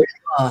Right. know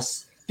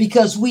us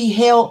because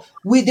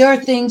there are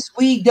things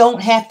we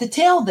don't have to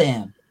tell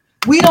them.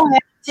 We don't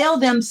have to tell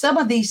them some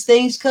of these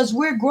things because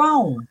we're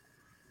grown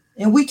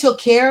and we took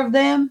care of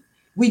them.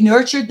 We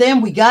nurtured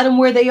them. We got them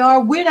where they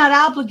are. We're not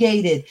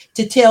obligated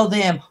to tell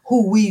them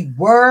who we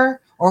were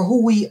or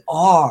who we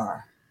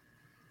are.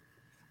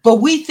 But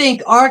we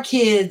think our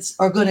kids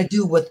are going to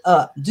do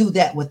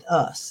that with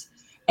us,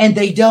 and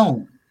they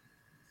don't.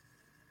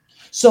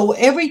 So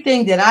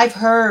everything that I've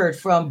heard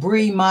from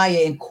Bree,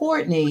 Maya, and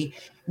Courtney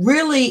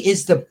really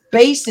is the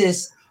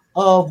basis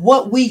of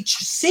what we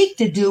seek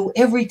to do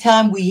every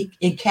time we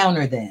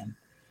encounter them,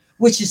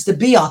 which is to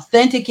be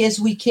authentic as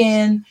we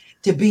can,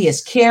 to be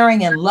as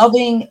caring and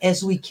loving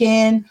as we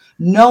can,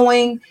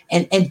 knowing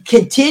and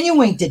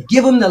continuing to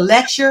give them the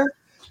lecture,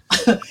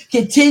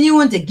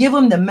 continuing to give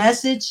them the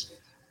message.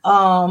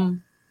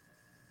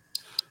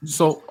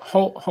 So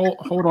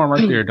hold on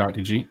right there,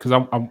 Dr. G, because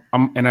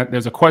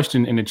there's a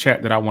question in the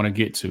chat that I want to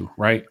get to,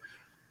 right?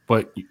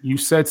 But you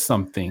said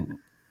something,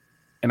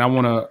 and I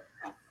want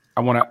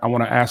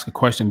to ask a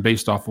question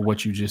based off of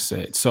what you just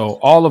said. So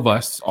all of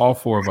us, all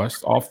four of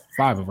us, all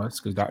five of us,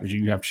 because Dr. G,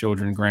 you have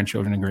children,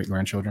 grandchildren, and great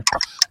grandchildren.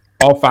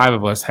 All five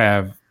of us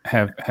have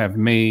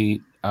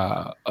made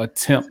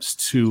attempts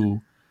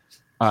to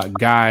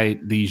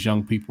guide these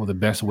young people the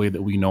best way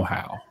that we know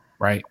how,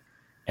 right?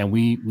 And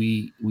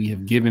we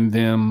have given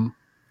them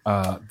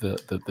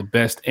the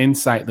best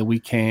insight that we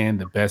can,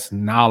 the best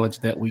knowledge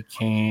that we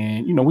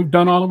can. You know, we've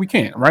done all that we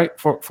can, right?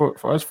 For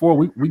us four,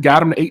 we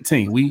got them to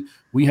 18.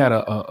 We had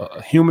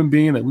a human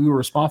being that we were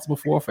responsible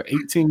for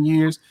 18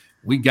 years.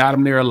 We got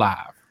them there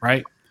alive,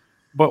 right?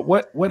 But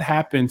what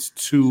happens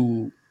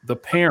to the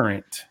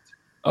parent,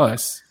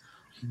 us,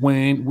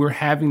 when we're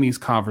having these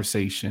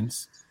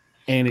conversations?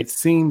 And it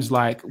seems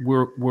like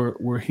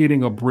we're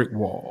hitting a brick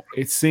wall.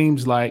 It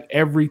seems like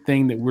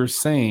everything that we're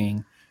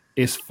saying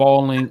is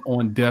falling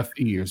on deaf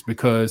ears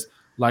because,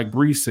 like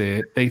Bree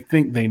said, they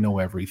think they know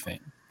everything.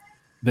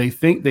 They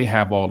think they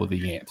have all of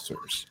the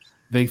answers.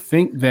 They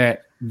think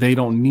that they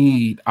don't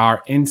need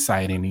our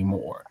insight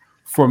anymore.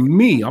 For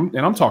me,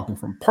 I'm talking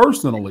from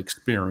personal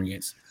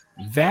experience,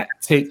 that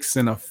takes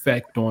an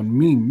effect on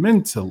me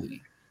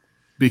mentally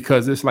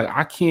because it's like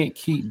I can't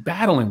keep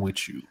battling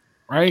with you,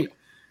 right?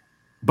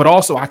 But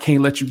also, I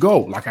can't let you go.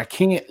 Like, I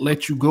can't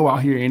let you go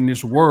out here in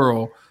this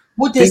world.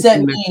 What does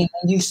that mean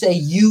when you say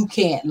you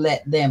can't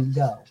let them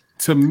go?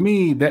 To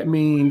me, that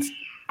means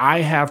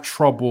I have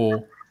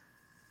trouble.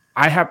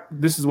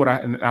 This is what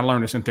I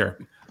learned this in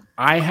therapy.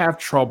 I have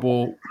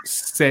trouble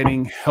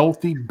setting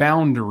healthy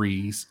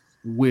boundaries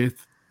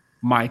with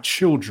my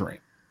children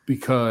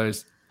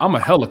because I'm a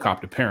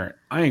helicopter parent.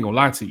 I ain't gonna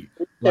lie to you.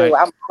 Like,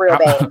 I'm real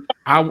bad.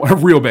 I'm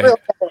real bad.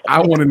 I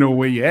want to know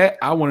where you're at.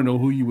 I want to know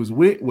who you was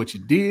with, what you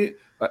did.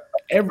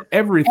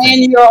 Everything.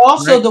 And you're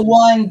also the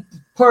one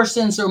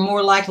persons are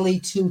more likely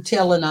to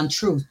tell an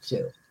untruth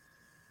to.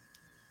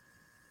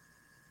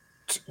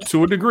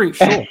 To a degree,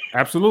 sure,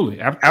 absolutely,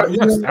 yes,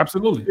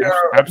 absolutely,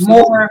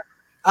 absolutely. More,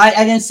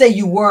 I didn't say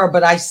you were,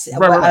 but I said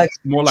right.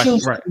 More like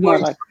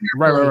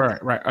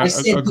right. I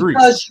said agree.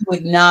 Because you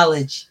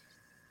acknowledge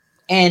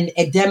and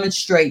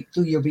demonstrate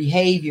through your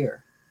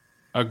behavior.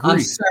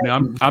 Agree. Now,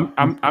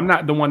 I'm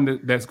not the one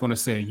that's going to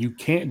say you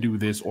can't do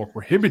this or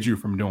prohibit you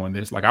from doing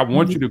this. Like I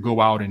want you to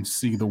go out and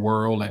see the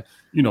world.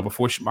 And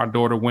before my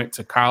daughter went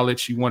to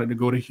college, she wanted to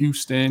go to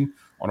Houston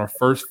on her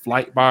first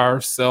flight by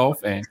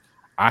herself, and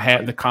I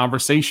had the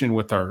conversation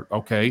with her.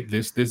 Okay,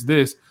 this.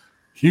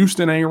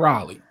 Houston ain't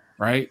Raleigh,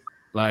 right?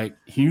 Like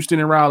Houston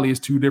and Raleigh is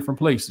two different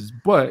places.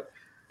 But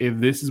if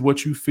this is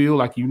what you feel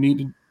like you need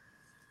to,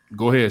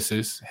 go ahead,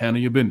 sis,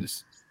 handle your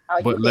business.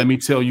 But let me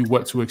tell you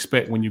what to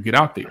expect when you get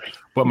out there.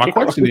 But my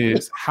question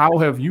is, how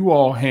have you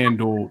all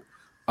handled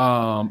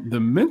the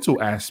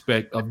mental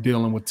aspect of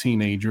dealing with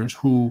teenagers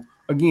who,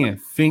 again,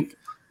 think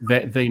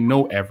that they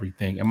know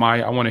everything?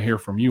 I want to hear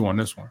from you on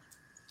this one.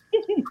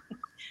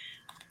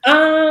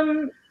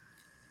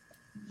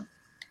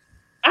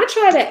 I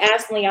try to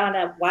ask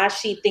Liana why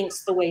she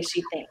thinks the way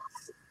she thinks.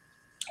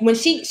 When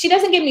she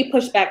doesn't give me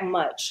pushback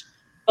much,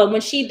 but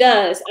when she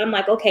does, I'm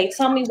like, okay,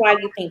 tell me why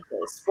you think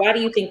this. Why do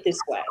you think this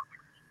way?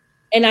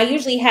 And I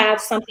usually have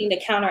something to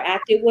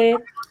counteract it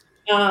with.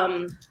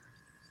 I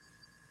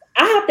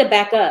have to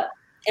back up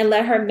and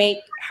let her make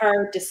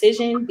her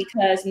decision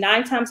because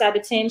 9 times out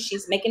of 10,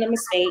 she's making a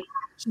mistake.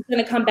 She's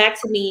going to come back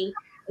to me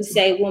and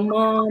say, well,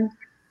 Mom,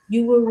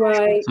 you were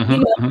right.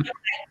 I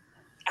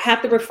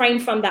have to refrain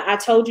from the I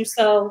told you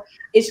so.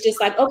 It's just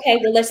like, okay,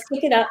 well, let's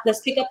pick it up. Let's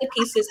pick up the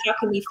pieces. How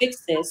can we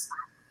fix this?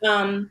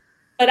 But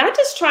I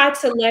just try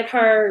to let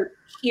her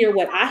hear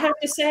what I have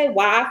to say,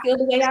 why I feel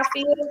the way I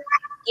feel.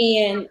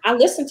 And I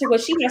listen to what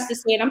she has to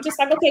say, and I'm just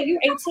like, okay, you're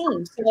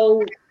 18,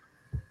 so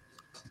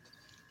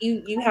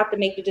you have to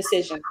make the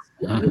decision.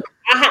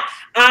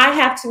 I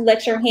have to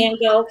let your hand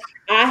go.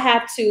 I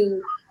have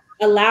to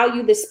allow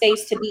you the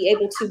space to be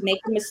able to make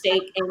a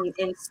mistake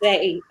and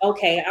say,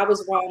 okay, I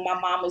was wrong. My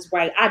mom was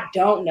right. I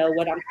don't know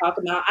what I'm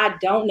talking about. I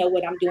don't know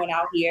what I'm doing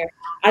out here.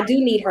 I do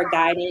need her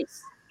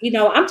guidance.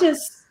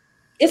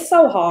 It's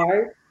so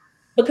hard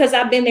because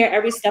I've been there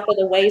every step of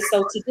the way.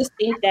 So to just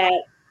think that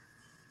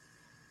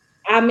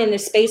I'm in a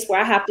space where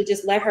I have to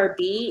just let her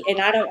be, and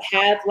I don't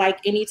have like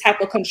any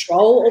type of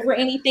control over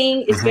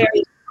anything. It's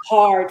very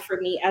hard for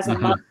me as a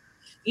mother.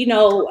 You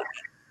know,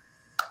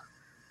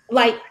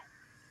 like,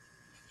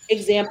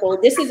 example,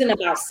 this isn't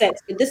about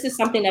sex, but this is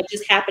something that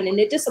just happened and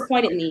it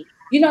disappointed me.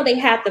 You know, they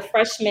had the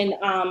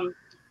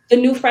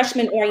new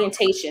freshman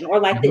orientation, or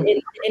like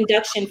the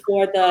induction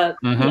for the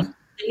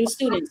new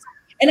students.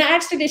 And I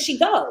asked her, did she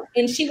go?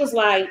 And she was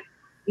like,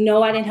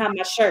 no, I didn't have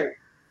my shirt.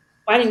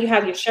 Why didn't you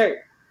have your shirt?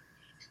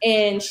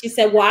 And she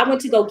said, well, I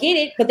went to go get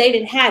it, but they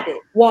didn't have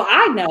it. Well,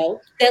 I know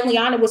that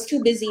Liana was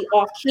too busy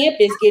off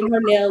campus getting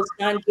her nails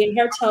done, getting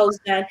her toes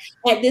done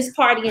at this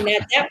party and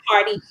at that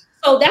party.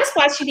 So that's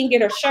why she didn't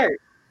get her shirt.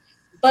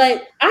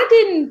 But I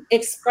didn't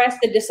express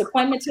the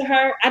disappointment to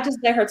her. I just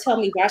let her tell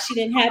me why she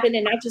didn't have it.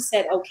 And I just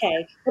said,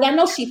 okay. But I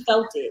know she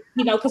felt it,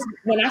 you know, because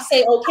when I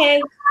say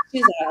okay,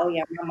 she's like, oh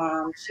yeah, my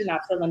mom, she's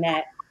not feeling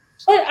that.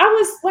 But I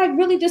was like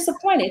really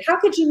disappointed. How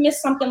could you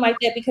miss something like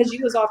that because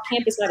you was off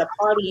campus at a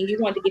party and you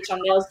wanted to get your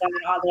nails done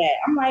and all that?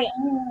 I'm like,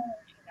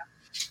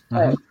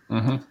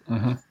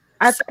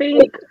 I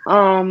think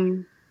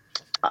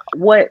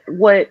what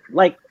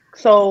like,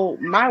 so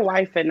my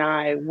wife and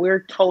I,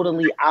 we're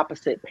totally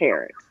opposite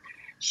parents.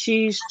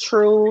 She's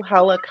true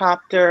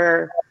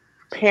helicopter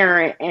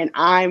parent, and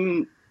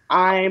I'm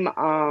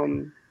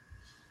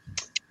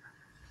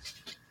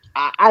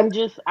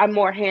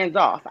more hands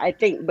off. I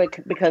think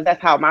because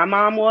that's how my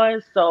mom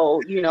was.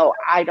 So, you know,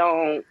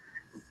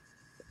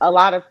 a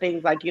lot of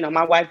things, like, you know,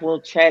 my wife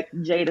will check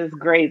Jada's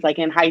grades, like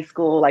in high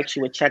school, like she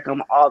would check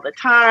them all the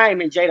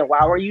time. And Jada,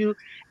 why were you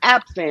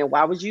absent?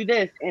 Why was you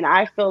this? And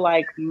I feel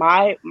like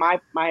my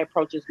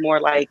approach is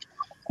more like,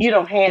 you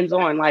know, hands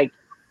on. Like,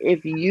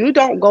 if you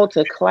don't go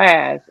to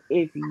class,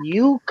 if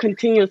you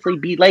continuously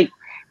be late,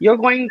 you're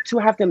going to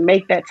have to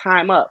make that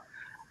time up.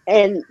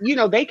 And, you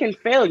know, they can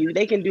fail you,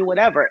 they can do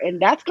whatever,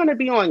 and that's going to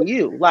be on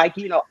you. Like,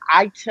 you know,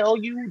 I tell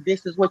you,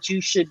 this is what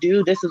you should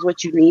do, this is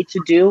what you need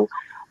to do,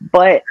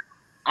 but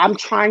I'm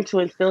trying to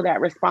instill that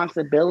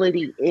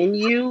responsibility in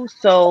you.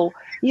 So,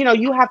 you know,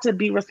 you have to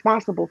be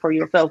responsible for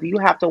yourself. You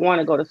have to want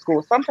to go to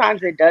school.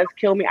 Sometimes it does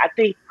kill me. I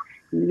think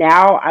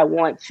now I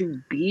want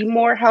to be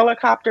more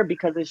helicopter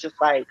because it's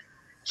just like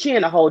she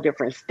in a whole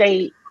different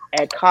state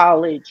at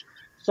college.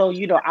 So,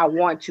 you know,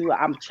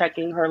 I'm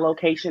checking her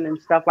location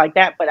and stuff like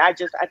that. But I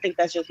think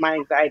that's just my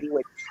anxiety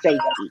with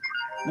safety.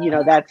 You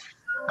know, that's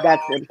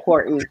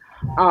important.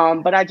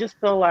 But I just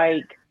feel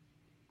like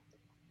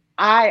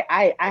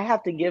I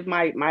have to give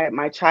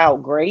my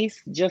child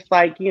grace. Just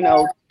like, you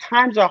know,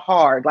 times are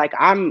hard. Like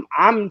I'm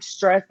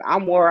stressed,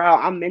 I'm wore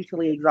out, I'm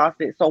mentally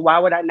exhausted. So why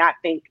would I not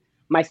think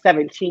my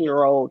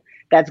 17-year-old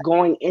that's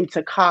going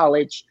into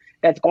college,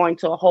 that's going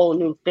to a whole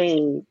new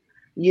thing,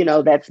 you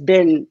know, that's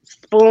been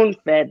spoon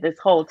fed this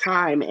whole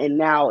time and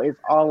now is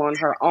all on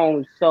her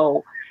own.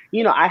 So,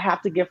 you know, I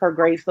have to give her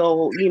grace.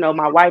 So, you know,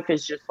 my wife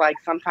is just like,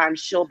 sometimes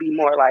she'll be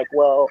more like,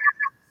 well,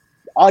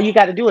 all you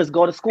got to do is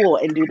go to school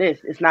and do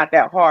this. It's not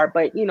that hard.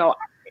 But, you know,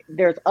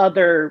 there's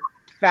other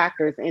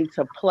factors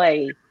into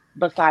play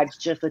besides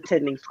just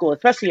attending school,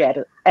 especially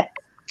at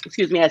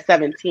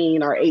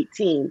 17 or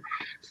 18.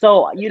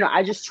 So, you know,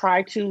 I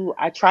try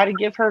to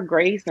give her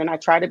grace, and I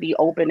try to be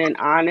open and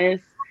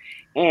honest.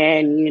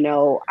 And, you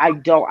know, I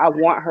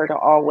want her to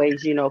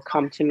always, you know,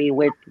 come to me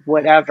with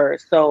whatever.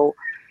 So,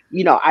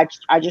 you know, I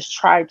just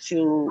try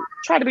to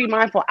be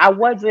mindful. I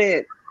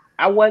wasn't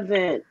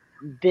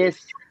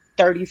this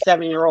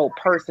 37-year-old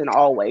person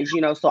always,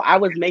 you know, so I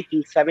was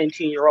making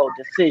 17-year-old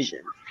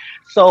decisions.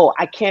 So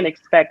I can't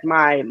expect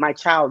my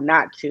child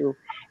not to.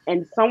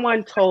 And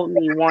someone told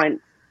me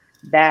once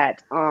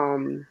that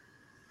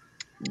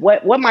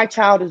what my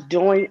child is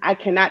doing, I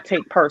cannot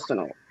take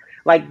personal.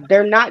 Like,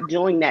 they're not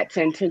doing that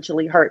to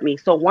intentionally hurt me.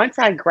 So once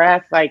I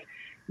grasp, like,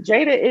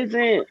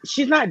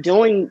 she's not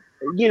doing,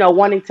 you know,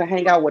 wanting to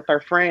hang out with her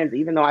friends,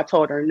 even though I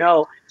told her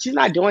no, she's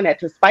not doing that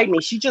to spite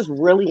me. She just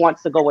really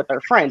wants to go with her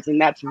friends, and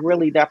that's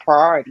really their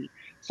priority.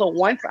 So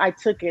once I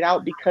took it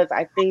out, because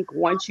I think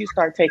once you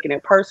start taking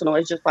it personal,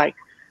 it's just like,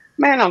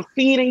 man, I'm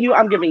feeding you,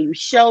 I'm giving you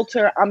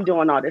shelter, I'm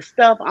doing all this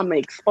stuff, I'm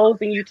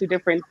exposing you to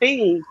different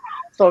things.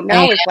 So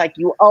now it's like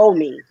you owe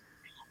me.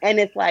 And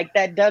it's like,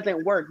 that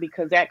doesn't work,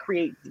 because that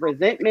creates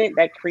resentment,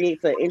 that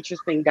creates an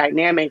interesting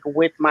dynamic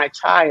with my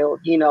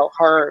child, you know,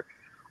 her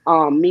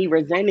me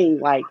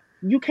resenting, like,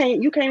 you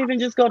can't even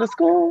just go to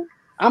school.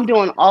 I'm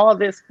doing all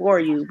this for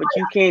you, but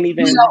you can't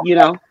even, you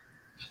know.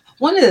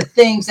 One of the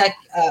things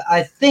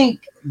I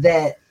think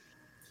that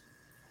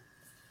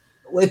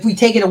if we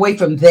take it away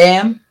from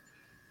them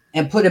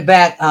and put it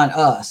back on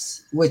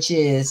us, which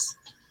is,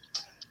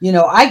 you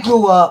know, I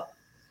grew up,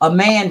 a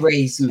man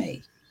raised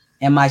me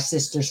and my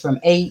sisters from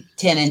 8,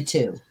 10, and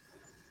 2.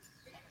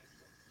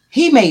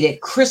 He made it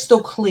crystal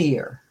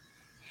clear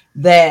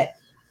that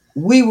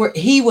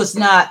he was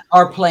not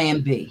our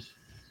plan B.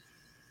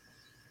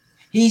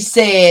 He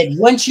said,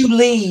 once you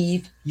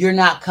leave, you're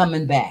not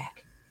coming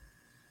back.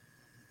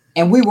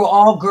 And we were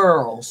all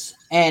girls.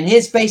 And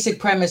his basic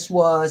premise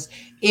was,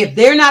 if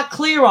they're not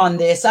clear on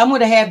this, I'm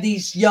going to have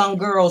these young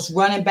girls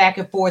running back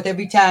and forth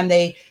every time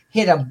they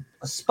hit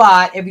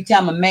spot, every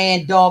time a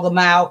man dog them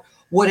out,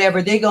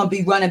 whatever, they're going to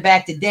be running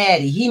back to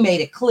daddy. He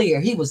made it clear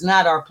he was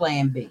not our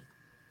plan B.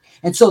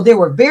 And so there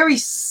were very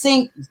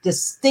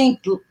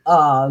distinct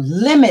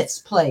limits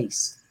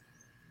placed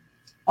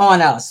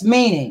on us,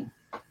 meaning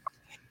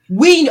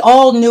we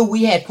all knew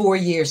we had 4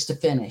 years to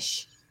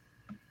finish.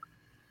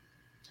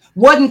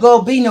 Wasn't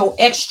going to be no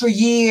extra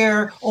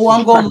year. Oh,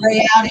 I'm going to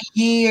lay out a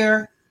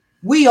year.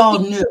 We all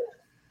knew.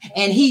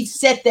 And he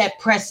set that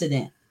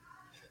precedent.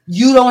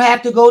 You don't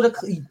have to go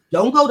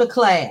to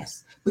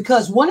class.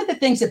 Because one of the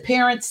things that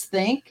parents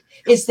think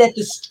is that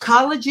the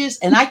colleges,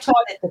 and I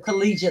taught at the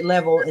collegiate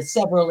level at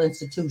several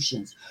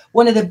institutions,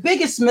 one of the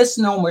biggest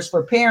misnomers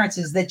for parents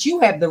is that you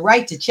have the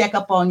right to check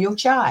up on your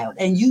child,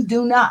 and you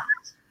do not.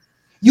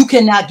 You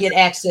cannot get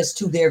access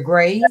to their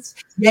grades.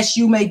 Yes,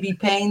 you may be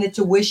paying the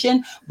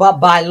tuition, but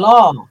by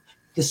law,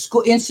 the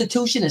school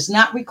institution is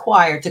not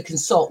required to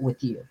consult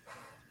with you.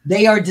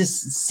 They are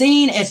just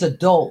seen as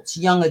adults,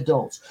 young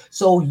adults.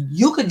 So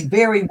you could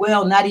very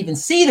well not even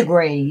see the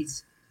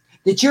grades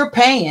that you're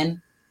paying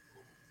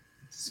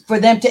for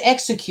them to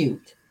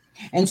execute.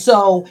 And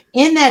so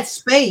in that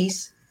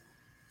space,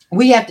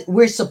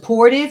 we're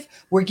supportive,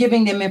 we're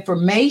giving them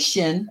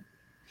information,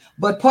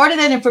 but part of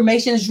that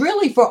information is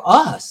really for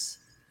us.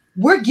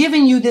 We're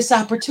giving you this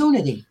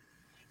opportunity.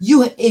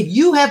 If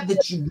you have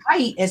the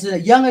right as a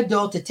young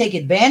adult to take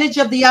advantage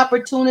of the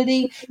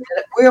opportunity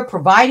that we're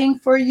providing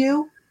for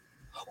you,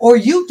 or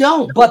you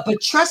don't, but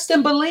trust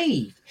and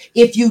believe,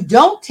 if you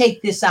don't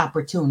take this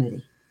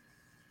opportunity,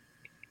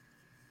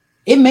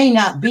 it may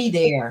not be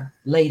there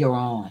later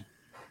on.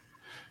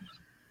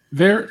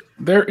 There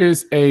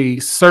is a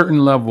certain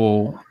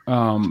level,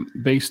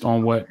 based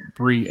on what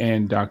Bree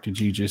and Dr.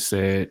 G just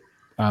said.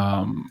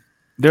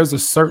 There's a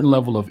certain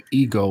level of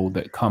ego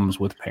that comes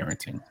with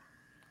parenting,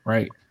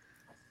 right?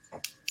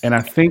 And I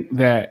think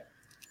that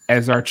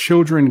as our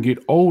children get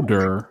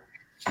older,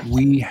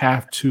 we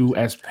have to,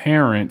 as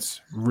parents,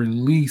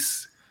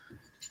 release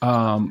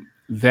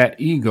that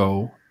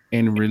ego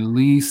and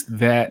release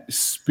that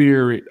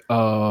spirit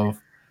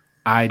of,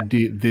 I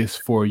did this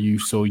for you,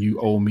 so you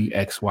owe me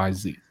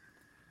XYZ.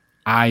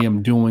 I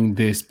am doing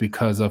this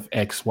because of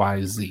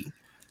XYZ.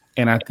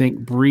 And I think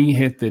Bree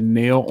hit the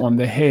nail on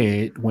the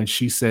head when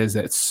she says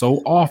that so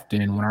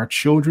often when our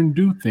children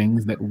do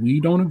things that we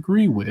don't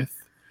agree with,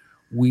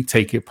 we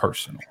take it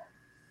personal.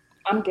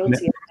 I'm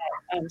guilty of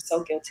that. I'm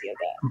so guilty of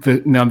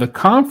that. Now, the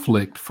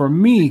conflict for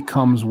me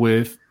comes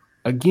with,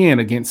 again,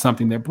 against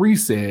something that Bree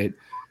said.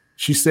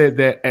 She said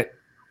that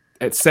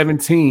at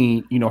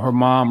 17, her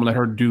mom let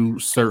her do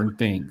certain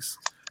things.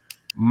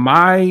 I'm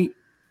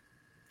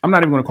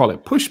not even going to call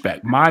it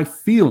pushback. My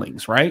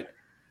feelings, right?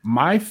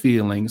 My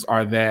feelings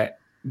are that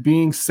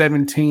being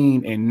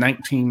 17 in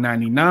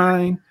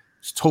 1999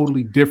 is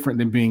totally different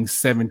than being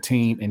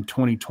 17 in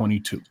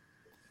 2022.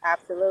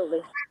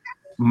 Absolutely.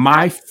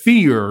 My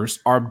fears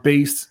are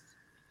based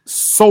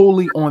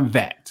solely on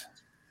that,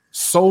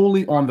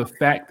 solely on the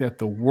fact that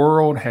the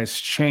world has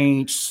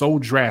changed so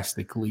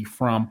drastically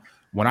from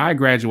when I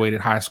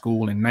graduated high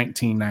school in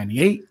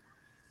 1998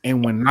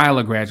 and when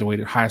Nyla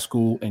graduated high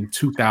school in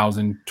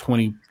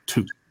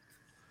 2022.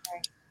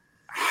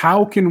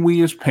 How can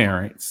we as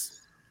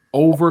parents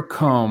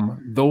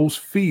overcome those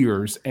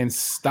fears and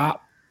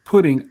stop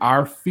putting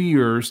our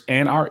fears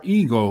and our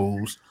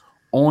egos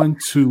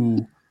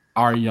onto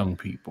our young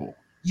people?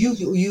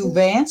 You've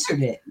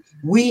answered it.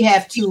 We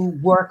have to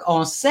work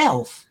on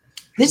self.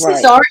 This Right.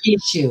 is our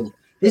issue.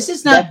 This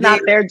is not That's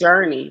not their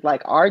journey.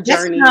 Like our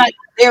that's journey. not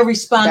their back in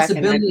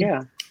responsibility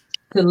yeah.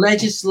 to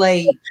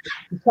legislate,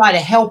 to try to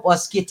help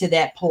us get to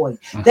that point.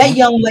 Mhm. That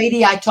young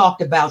lady I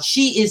talked about,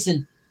 she is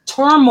in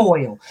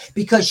turmoil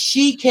because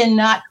she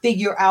cannot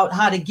figure out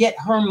how to get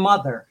her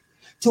mother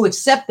to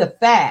accept the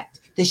fact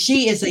that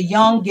she is a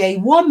young gay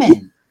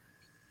woman.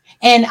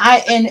 And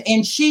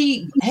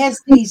she has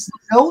these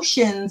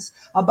notions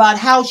about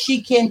how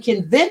she can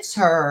convince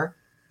her.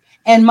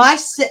 And my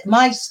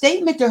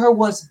statement to her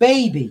was,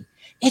 baby,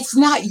 it's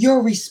not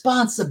your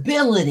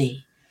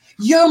responsibility.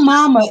 Your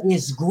mama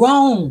is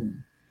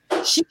grown.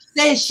 She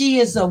says she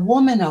is a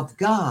woman of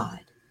God.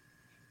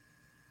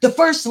 The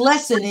first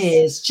lesson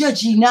is,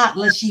 judge ye not,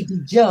 lest ye be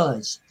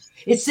judged.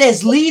 It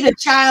says, lead a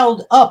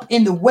child up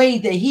in the way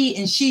that he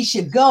and she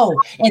should go,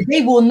 and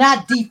they will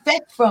not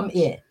defect from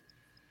it.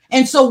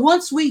 And so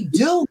once we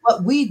do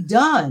what we've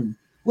done,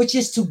 which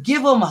is to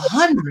give them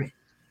 100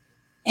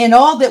 and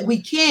all that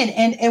we can,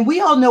 and we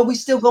all know we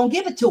still gonna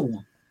give it to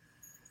them.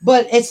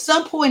 But at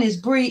some point, as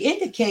Bree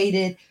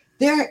indicated,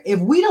 if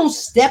we don't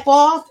step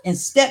off and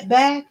step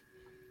back,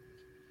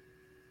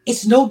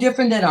 it's no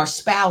different than our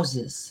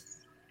spouses.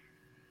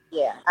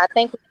 Yeah, I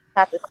think we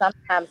have to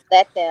sometimes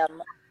let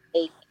them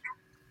make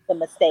the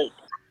mistake.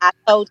 I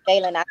told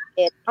Jalen, I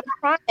said, I'm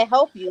trying to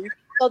help you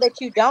so that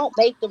you don't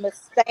make the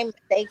same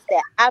mistakes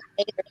that I've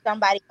made or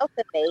somebody else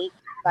has made.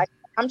 Like,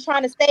 I'm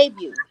trying to save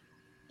you.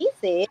 He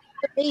said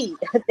to me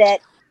that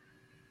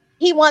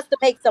he wants to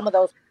make some of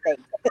those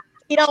mistakes.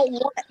 He don't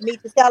want me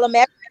to tell him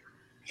everything.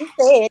 He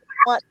said he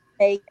wants to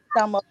make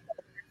some of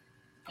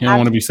You don't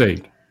want to be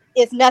saved.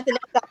 It's nothing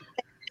else I can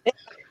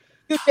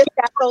You just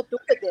got to go through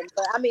with them.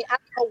 But I mean, I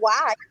don't know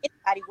why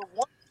anybody would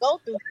want to go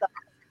through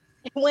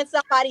something when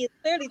somebody is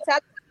clearly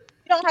telling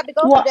you don't have to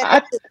go through Well,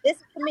 that. Just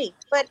listen to me.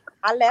 But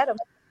I let them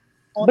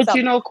on but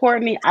something.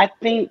 Courtney, I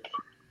think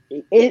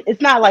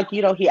it's not like,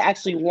 he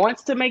actually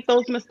wants to make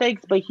those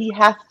mistakes, but he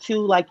has to,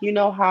 like,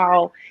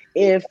 how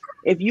if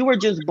you were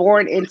just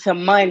born into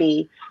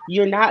money,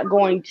 you're not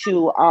going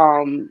to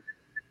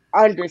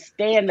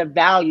understand the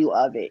value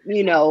of it,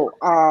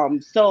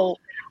 so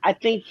I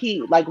think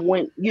he, like,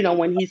 when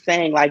he's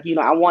saying, like,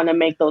 I want to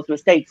make those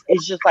mistakes,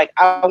 it's just like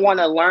I want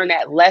to learn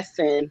that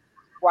lesson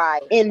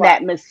Right. in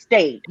that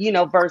mistake,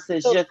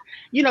 versus So, just,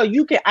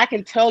 I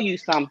can tell you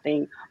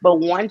something, but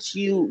once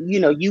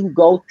you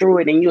go through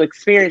it and you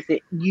experience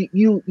it,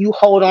 you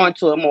hold on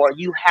to it more.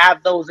 You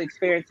have those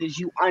experiences,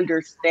 you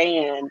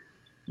understand,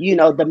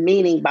 the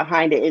meaning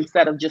behind it,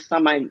 instead of just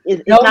somebody, No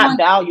it's not one can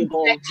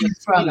valuable, protect you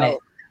just, from it. And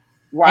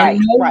right,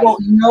 right.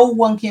 no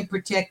one can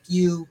protect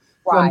you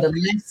from right. the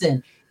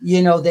lesson,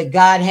 that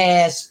God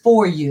has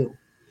for you.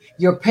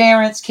 Your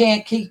parents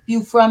can't keep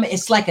you from it.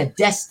 It's like a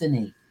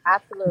destiny.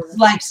 Absolutely. It's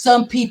like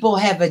some people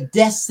have a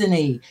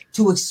destiny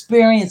to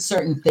experience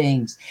certain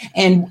things.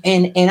 And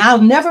I'll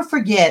never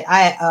forget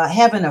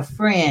having a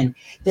friend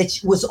that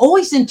was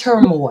always in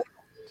turmoil.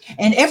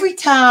 And every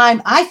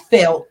time I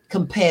felt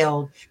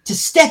compelled to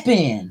step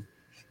in,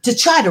 to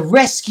try to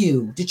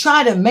rescue, to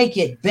try to make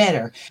it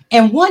better.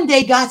 And one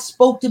day God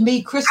spoke to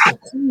me crystal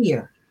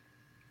clear.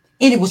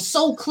 And it was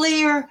so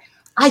clear.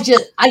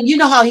 You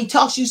know how he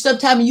talks to you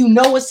sometimes, you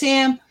know it's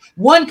him.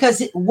 One, because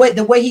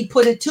the way he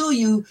put it to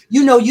you,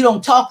 you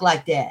don't talk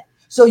like that.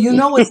 So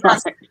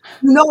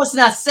it's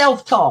not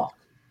self-talk,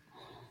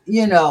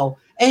 And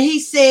he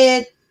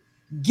said,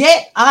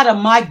 get out of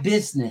my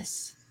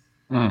business.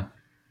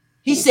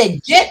 He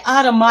said, get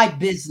out of my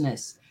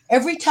business.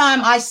 Every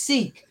time I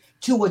seek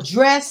to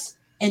address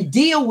and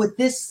deal with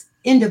this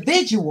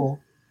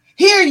individual,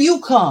 here you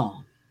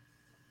come,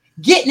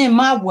 getting in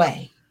my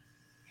way.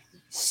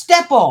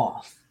 Step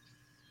off.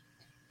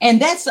 And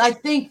that's, I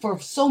think, for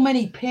so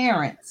many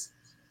parents,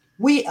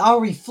 our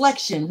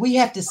reflection, we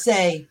have to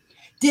say,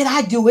 did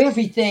I do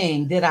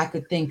everything that I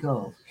could think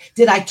of?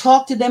 Did I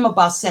talk to them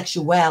about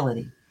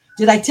sexuality?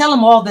 Did I tell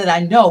them all that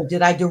I know?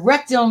 Did I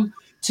direct them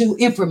to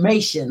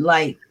information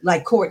like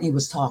Courtney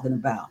was talking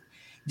about?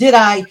 Did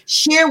I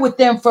share with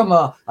them from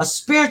a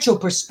spiritual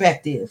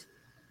perspective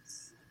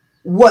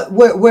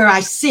where I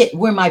sit,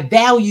 where my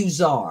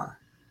values are,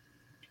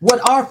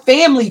 what our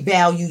family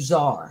values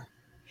are,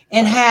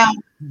 and how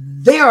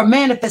they're a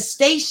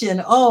manifestation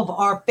of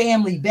our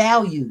family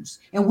values?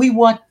 And we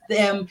want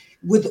them,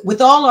 with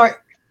all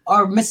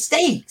our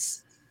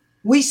mistakes,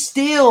 we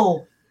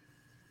still,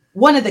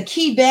 one of the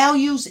key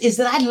values is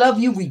that I love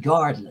you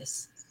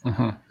regardless.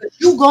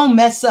 You gonna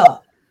mess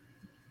up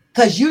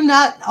because you're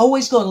not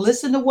always gonna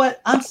listen to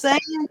what I'm saying.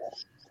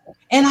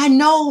 And I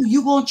know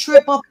you're gonna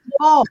trip up and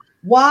fall.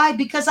 Why?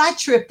 Because I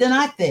tripped and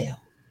I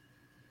fell.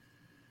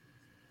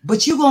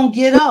 But you're gonna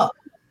get up.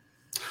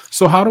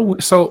 So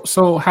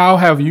how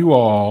have you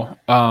all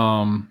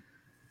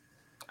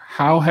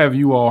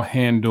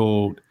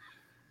handled,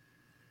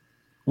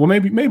 well,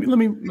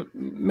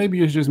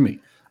 maybe it's just me.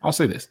 I'll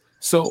say this.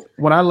 So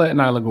when I let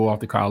Nyla go off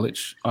to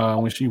college,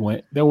 when she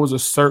went, there was a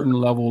certain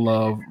level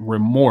of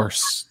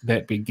remorse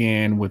that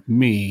began with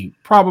me,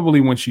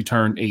 probably when she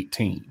turned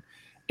 18.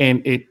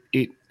 And it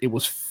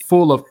was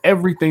full of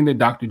everything that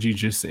Dr. G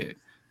just said.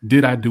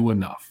 Did I do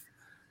enough?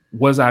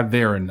 Was I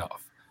there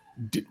enough?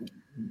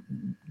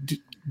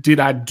 Did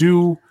I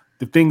do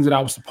the things that I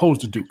was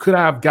supposed to do? Could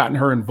I have gotten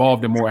her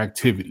involved in more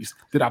activities?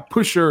 Did I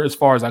push her as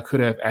far as I could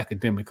have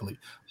academically?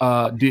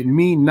 Did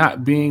me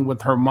not being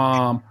with her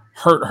mom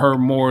hurt her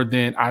more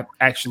than I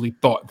actually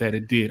thought that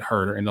it did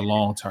hurt her in the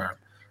long term?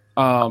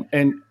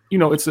 And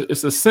it's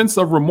a sense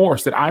of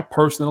remorse that I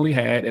personally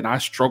had, and I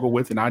struggle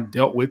with, and I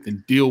dealt with,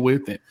 and deal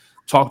with, and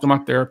talk to my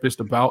therapist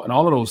about, and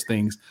all of those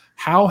things.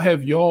 How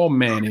have y'all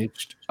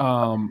managed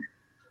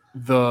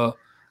the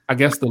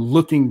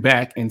looking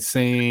back and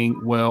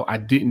saying, well, I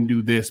didn't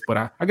do this,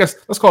 but I guess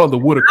let's call it the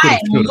woulda, coulda,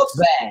 I don't look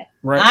back.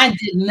 Right?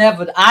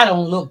 I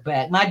don't look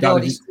back. My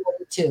daughter's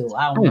 42.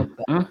 I don't look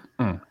back.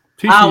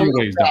 Teach me your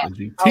ways, Dr.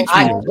 G. Teach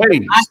me your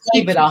ways. I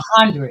gave it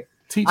 100.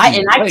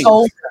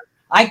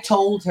 I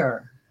told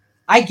her,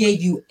 I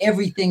gave you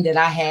everything that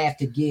I have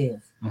to give.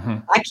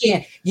 I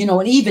can't,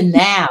 and even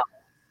now,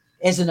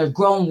 as a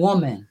grown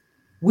woman,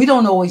 we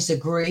don't always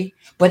agree,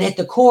 but at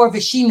the core of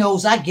it, she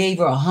knows I gave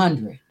her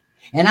 100.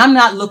 And I'm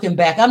not looking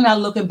back. I'm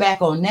not looking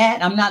back on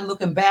that. I'm not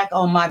looking back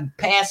on my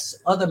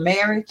past other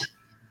marriage.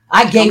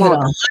 I gave it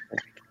 100.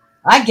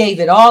 I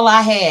gave it all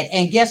I had.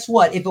 And guess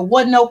what? If it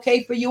wasn't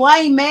okay for you, I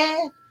ain't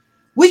mad.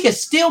 We could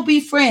still be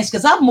friends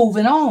because I'm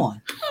moving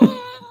on.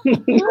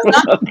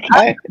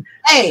 I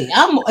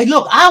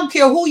don't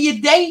care who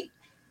you date.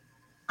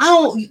 I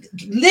don't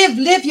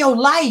live your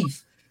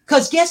life.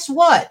 Because guess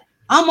what?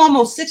 I'm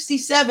almost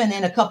 67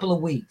 in a couple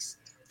of weeks.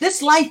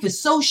 This life is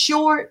so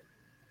short.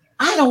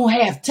 I don't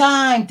have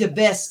time to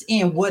invest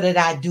in what did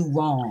I do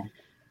wrong.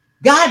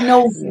 God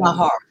knows my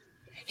heart.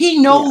 He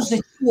knows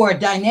that you are a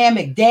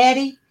dynamic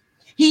daddy.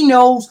 He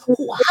knows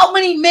how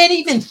many men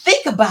even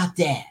think about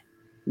that.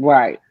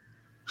 Right.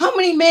 How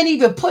many men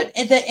even put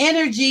the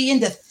energy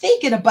into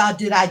thinking about,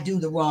 did I do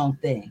the wrong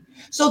thing?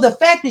 So the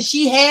fact that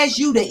she has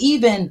you to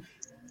even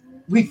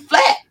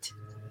reflect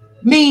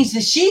means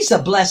that she's a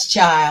blessed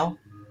child.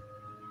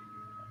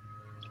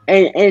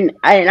 And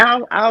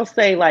I'll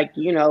say, like,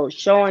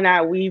 Show and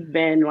I, we've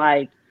been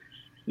like,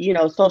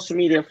 social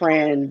media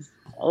friends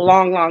a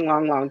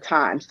long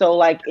time. So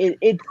like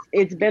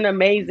it's been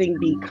amazing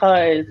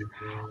because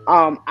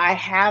I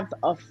have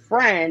a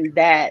friend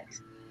that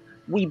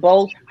we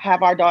both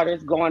have our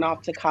daughters going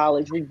off to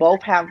college. We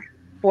both have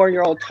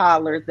 4-year-old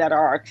toddlers that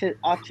are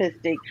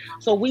autistic.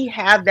 So we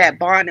have that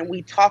bond and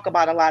we talk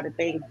about a lot of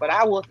things. But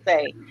I will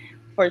say,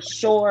 for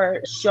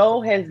sure,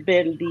 Show has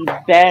been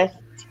the best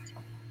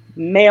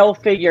male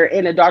figure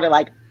in a daughter.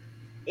 Like,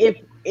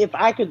 if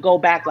I could go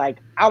back, like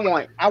I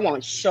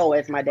want Show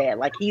as my dad.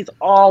 Like, he's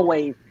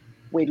always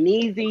with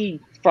Neezy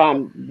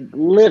from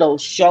little.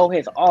 Show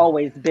has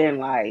always been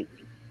like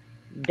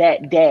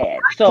that dad.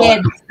 So I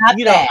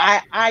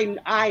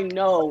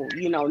know,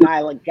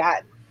 Nyla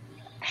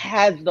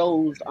has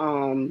those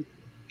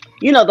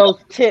those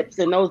tips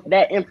and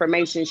that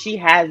information. She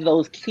has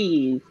those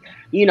keys.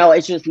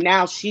 It's just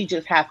now she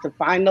just has to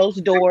find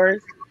those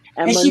doors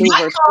and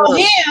maneuver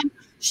through.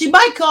 She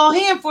might call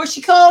him before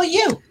she call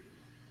you.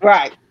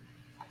 Right.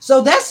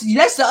 So that's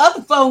the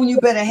other phone you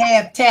better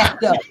have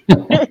tapped up.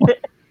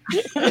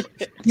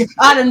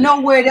 Out of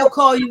nowhere, they'll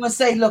call you and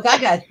say, "Look, I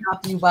got to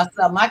talk to you about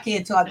something. I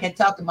can't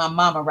talk to my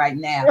mama right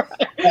now."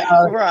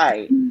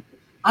 Right.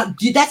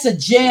 That's a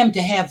gem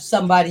to have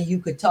somebody you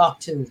could talk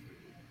to.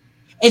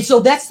 And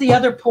so that's the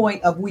other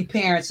point of we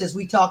parents, as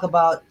we talk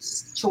about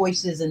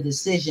choices and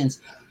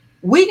decisions.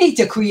 We need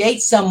to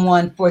create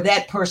someone for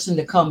that person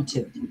to come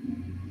to.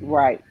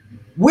 Right.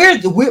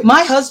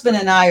 My husband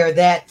and I are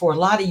that for a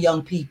lot of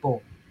young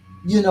people,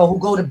 who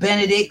go to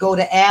Benedict, go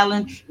to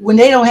Allen. When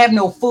they don't have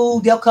no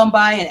food, they'll come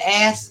by and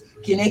ask,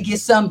 can they get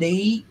something to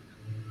eat?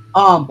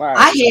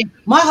 Right.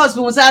 My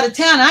husband was out of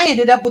town. I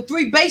ended up with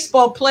 3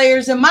 baseball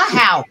players in my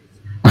house.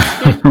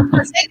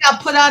 They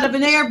got put out of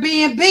an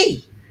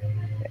Airbnb.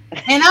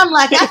 And I'm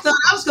like, I thought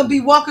I was going to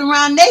be walking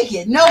around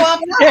naked. No,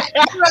 I'm not.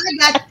 I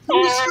got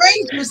 2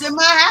 strangers in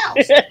my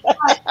house.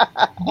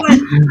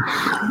 But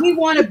we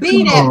want to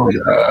be that.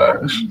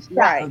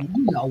 Right.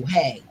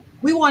 Hey,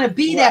 we want to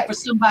be that for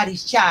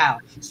somebody's child.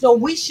 So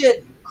we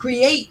should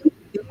create,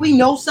 if we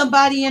know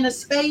somebody in a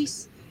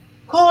space,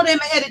 call them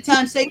ahead of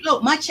time. Say,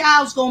 look, my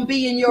child's going to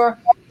be in your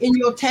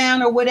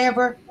town or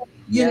whatever.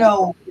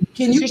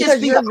 Can you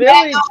just be a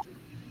village?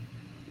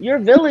 Your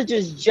village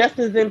is just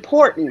as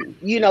important.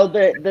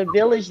 The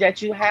village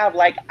that you have.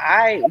 Like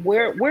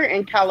we're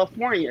in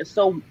California,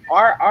 so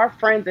our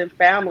friends and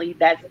family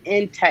that's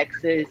in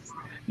Texas,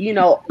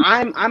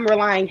 I'm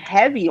relying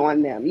heavy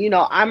on them.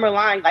 I'm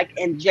relying, like,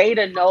 and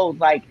Jada knows,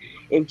 like,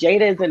 if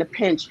Jada is in a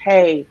pinch,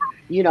 hey,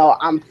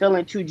 I'm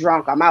feeling too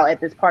drunk, I'm out at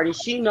this party,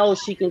 she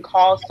knows she can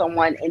call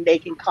someone and they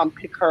can come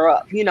pick her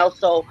up.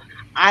 So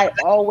I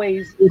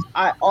always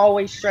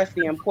stress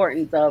the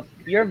importance of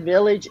your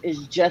village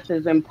is just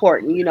as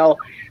important.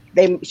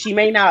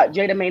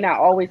 Jada may not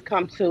always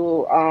come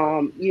to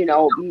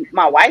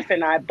my wife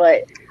and I,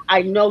 but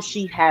I know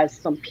she has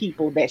some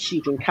people that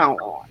she can count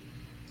on.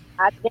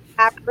 I think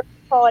I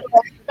called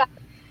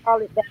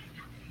it that.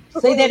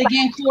 Say that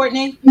again,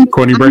 Courtney.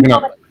 Courtney, breaking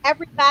up.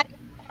 Everybody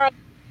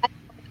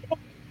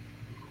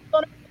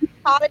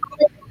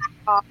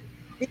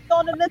he's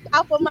going to look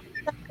out for my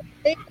son.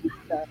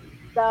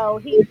 So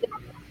he's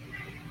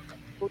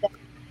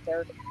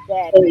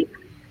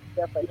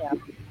there for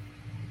him.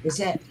 Is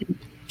that?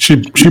 She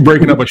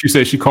breaking up, but she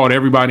said she called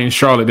everybody in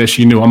Charlotte that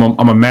she knew.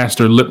 I'm a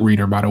master lip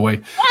reader, by the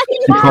way.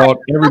 She called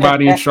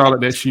everybody in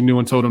Charlotte that she knew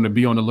and told them to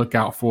be on the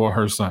lookout for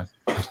her son.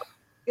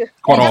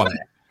 Caught all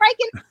that.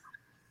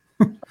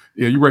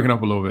 Yeah, you're breaking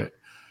up a little bit.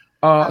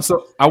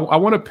 So I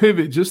want to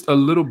pivot just a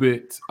little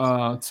bit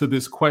to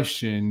this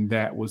question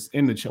that was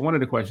in the chat. One of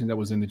the questions that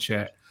was in the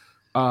chat.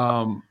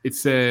 It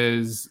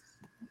says,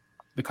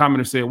 the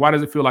commenter said, "Why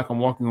does it feel like I'm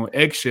walking on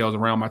eggshells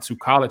around my 2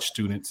 college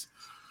students?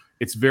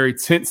 It's very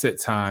tense at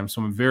times,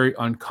 so I'm very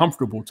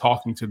uncomfortable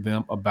talking to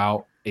them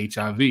about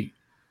HIV."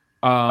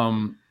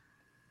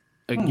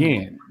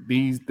 Again,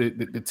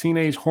 the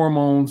teenage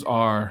hormones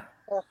are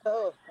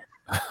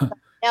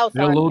they're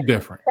a little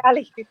different.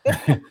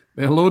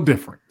 They're a little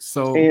different.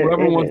 So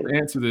whoever wants to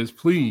answer this,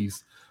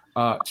 please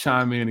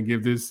chime in and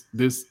give this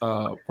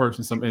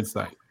person some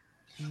insight.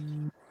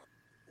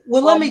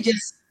 Well, let me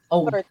just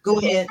go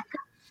ahead.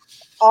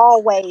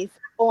 Always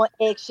on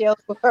eggshells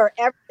for her,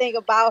 everything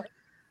about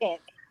her.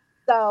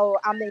 So,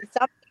 I mean,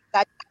 some things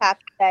I just have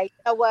to say, you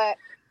know what?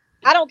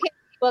 I don't care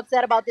if you're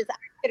upset about this. I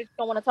don't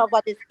don't want to talk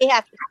about this. It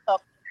has to be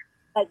talked.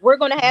 Like, we're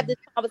going to have this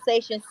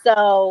conversation.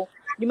 So,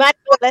 you might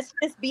let's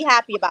just be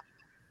happy about it.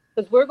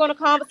 Because we're going to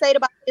conversate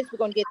about this. We're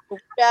going to get through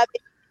it.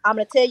 I'm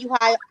going to tell you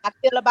how I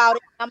feel about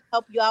it. I'm going to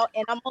help you out.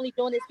 And I'm only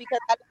doing this because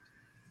I love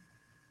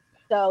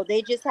you. So,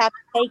 they just have to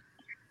take it.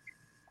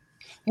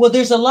 Well,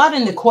 there's a lot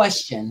in the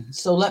question.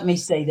 So let me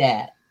say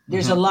that.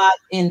 There's a lot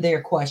in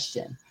their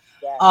question.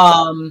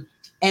 Yeah.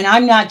 And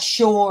I'm not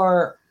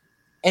sure,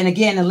 and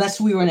again,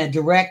 unless we were in a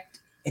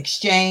direct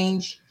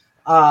exchange,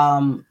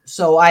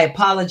 so I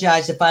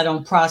apologize if I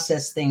don't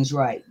process things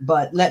right.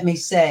 But let me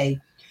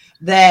say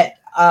that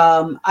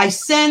I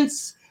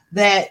sense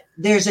that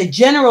there's a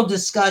general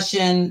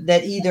discussion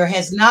that either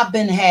has not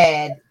been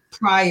had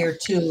prior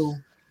to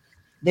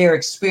their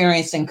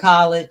experience in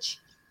college,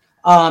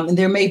 and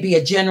there may be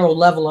a general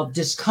level of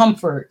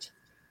discomfort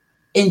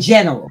in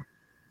general.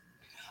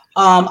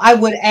 I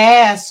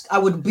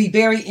would be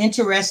very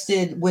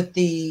interested with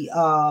the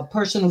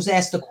person who's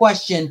asked the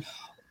question,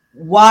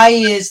 why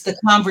is the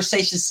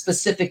conversation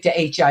specific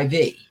to HIV?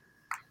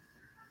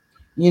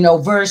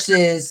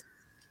 Versus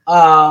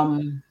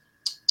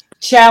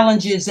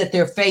challenges that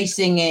they're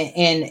facing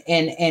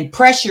and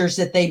pressures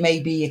that they may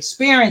be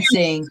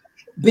experiencing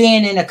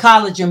being in a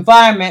college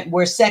environment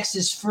where sex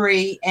is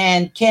free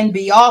and can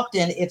be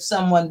often if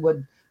someone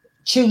would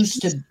choose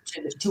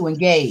to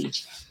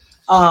engage.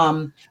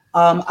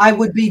 I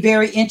would be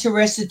very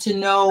interested to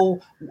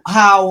know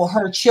how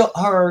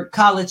her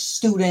college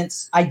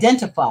students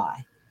identify.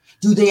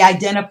 Do they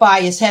identify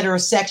as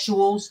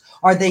heterosexuals?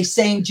 Are they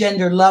same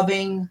gender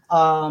loving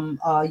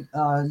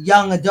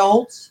young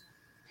adults?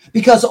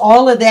 Because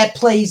all of that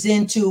plays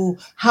into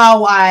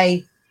how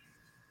I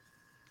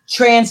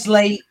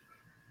translate,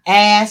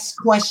 ask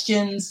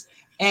questions,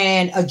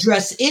 and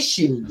address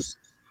issues.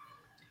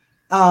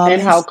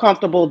 And how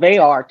comfortable they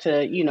are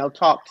to,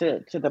 talk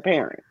to the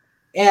parent.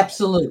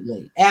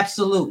 Absolutely.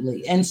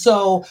 And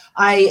so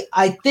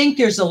I think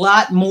there's a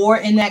lot more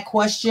in that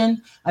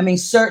question. I mean,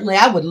 certainly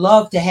I would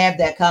love to have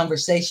that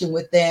conversation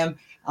with them.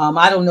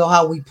 I don't know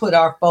how we put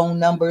our phone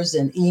numbers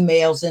and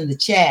emails in the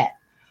chat.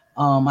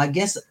 I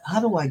guess, how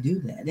do I do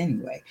that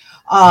anyway?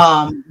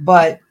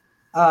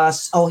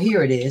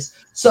 Here it is.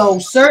 So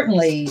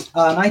certainly,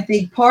 I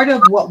think part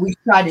of what we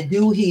try to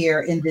do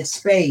here in this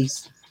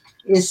space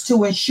is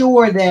to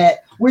ensure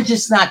that we're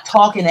just not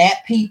talking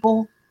at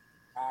people,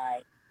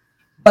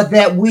 but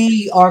that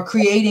we are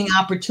creating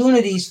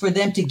opportunities for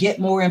them to get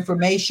more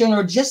information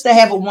or just to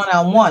have a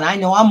one-on-one. I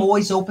know I'm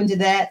always open to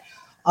that.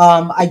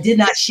 I did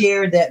not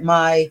share that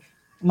my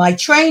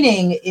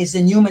training is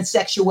in human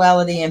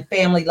sexuality and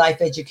family life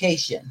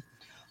education.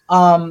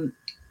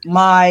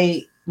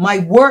 My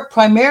work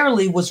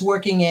primarily was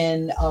working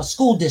in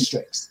school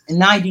districts, in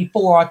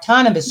 94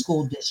 autonomous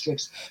school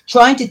districts,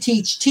 trying to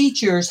teach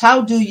teachers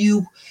how do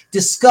you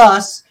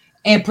discuss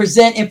and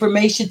present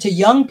information to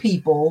young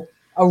people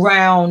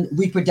around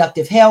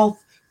reproductive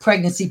health,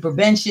 pregnancy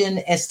prevention,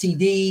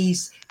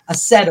 STDs,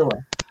 etc.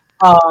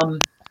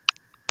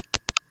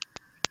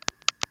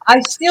 I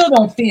still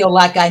don't feel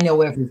like I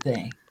know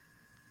everything.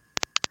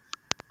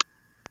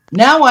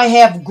 Now I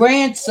have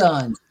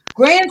grandsons.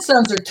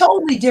 Grandsons are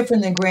totally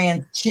different than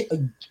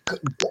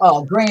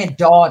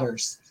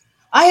granddaughters.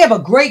 I have a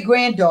great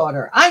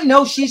granddaughter. I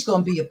know she's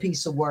going to be a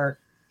piece of work.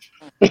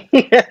 I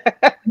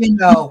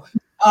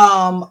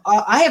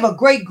have a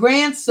great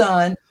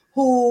grandson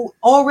who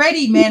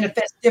already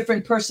manifests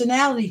different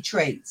personality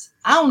traits.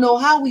 I don't know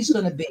how he's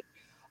going to be,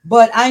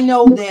 but I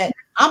know that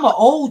I'm an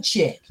old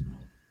chick.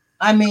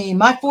 I mean,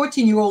 my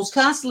 14-year-old's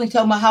constantly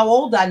telling me how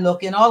old I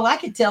look, and all I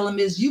can tell him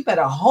is, you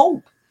better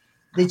hope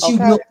that you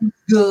look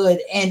good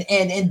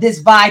and this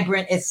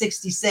vibrant at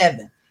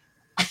 67.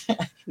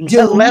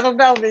 Dude, let them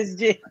know, Ms.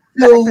 G.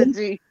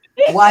 Dude,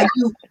 why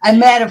you? A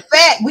matter of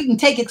fact, we can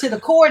take it to the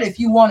court if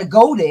you want to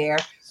go there.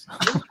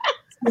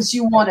 Since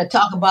you want to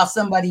talk about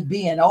somebody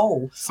being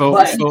old. So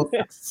I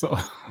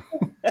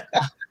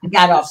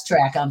got off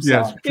track. I'm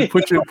sorry.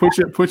 Put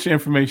your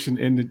information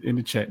in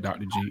the chat,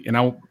 Dr. G.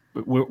 And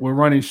we're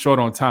running short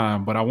on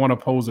time, but I want to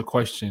pose a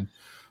question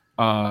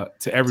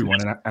to everyone,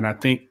 and I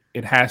think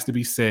it has to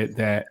be said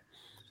that,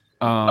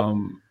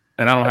 and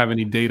I don't have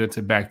any data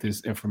to back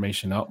this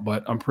information up,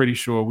 but I'm pretty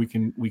sure we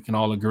can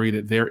all agree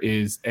that there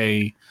is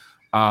a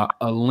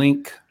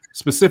link,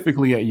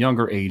 specifically at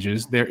younger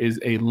ages. There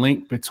is a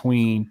link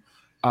between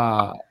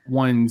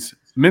one's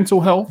mental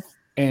health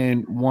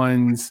and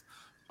one's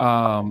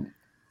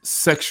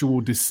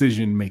sexual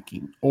decision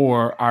making,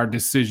 or our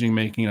decision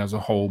making as a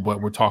whole, but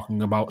we're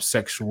talking about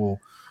sexual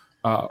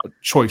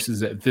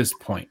choices at this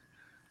point.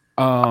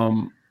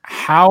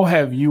 How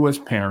have you as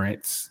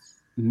parents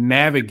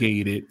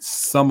navigated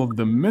some of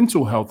the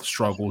mental health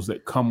struggles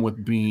that come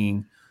with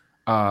being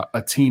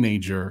a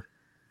teenager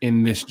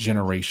in this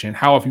generation?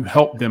 How have you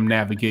helped them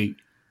navigate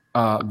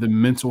the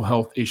mental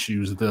health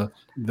issues, the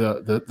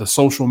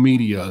social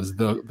medias,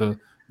 the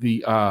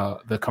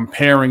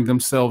comparing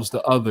themselves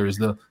to others,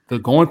 the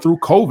going through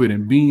COVID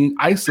and being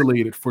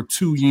isolated for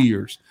 2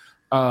 years?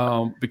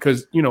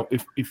 Because,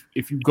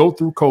 if you go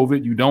through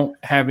COVID, you don't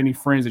have any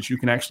friends that you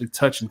can actually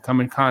touch and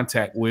come in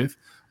contact with.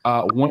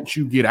 Once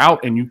you get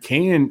out and you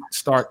can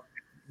start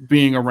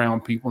being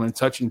around people and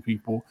touching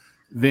people,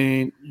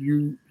 then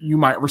you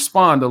might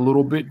respond a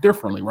little bit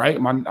differently, right?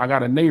 I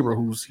got a neighbor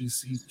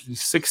he's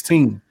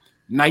 16,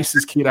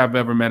 nicest kid I've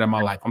ever met in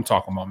my life. I'm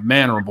talking about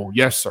mannerable,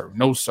 yes sir,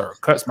 no sir,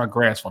 cuts my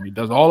grass for me,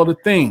 does all of the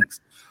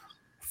things.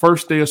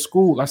 First day of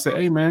school, I said,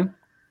 hey man,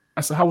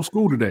 I said, how was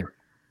school today?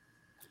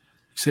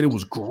 He said, it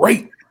was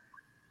great.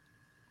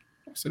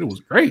 I said, it was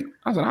great.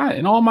 I said,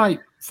 in all my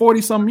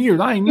 40-some years,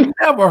 I ain't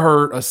never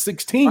heard a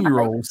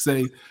 16-year-old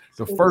say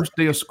the first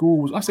day of school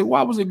was, I said,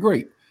 why was it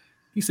great?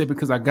 He said,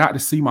 because I got to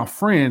see my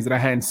friends that I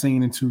hadn't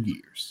seen in 2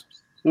 years.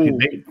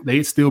 They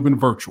had still been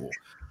virtual.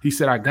 He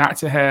said, I got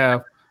to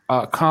have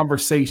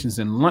conversations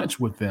and lunch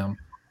with them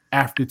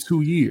after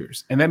 2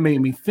 years. And that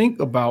made me think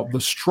about the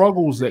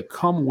struggles that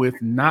come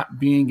with not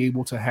being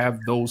able to have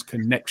those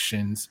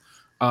connections.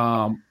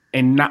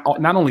 And not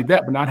only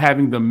that, but not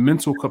having the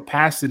mental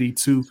capacity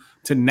to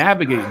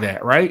navigate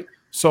that, right?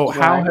 So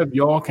how have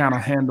y'all kind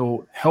of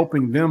handled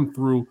helping them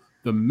through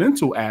the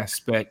mental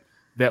aspect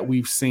that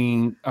we've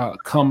seen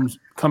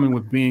coming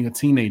with being a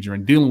teenager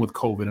and dealing with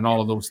COVID and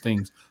all of those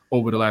things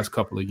over the last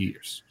couple of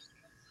years?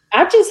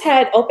 I've just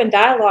had open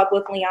dialogue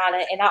with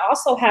Liana, and I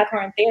also have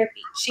her in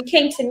therapy. She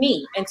came to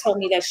me and told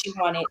me that she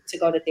wanted to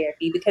go to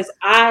therapy because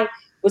I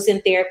was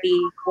in therapy.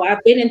 Well,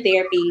 I've been in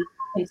therapy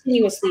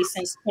continuously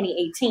since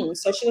 2018.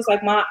 So she was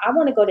like, Mom, I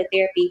want to go to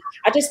therapy.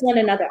 I just want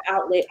another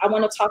outlet. I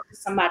want to talk to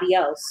somebody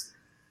else.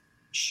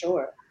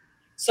 Sure.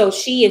 So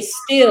she is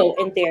still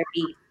in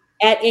therapy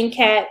at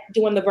NCAT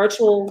doing the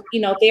virtual,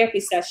 therapy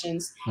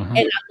sessions. And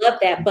I love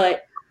that.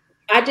 But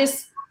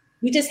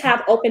we just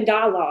have open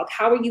dialogue.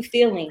 How are you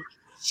feeling?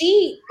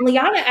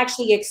 Liana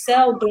actually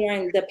excelled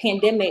during the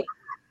pandemic.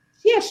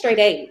 She had straight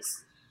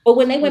A's. But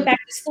when they went back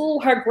to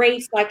school, her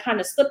grades kind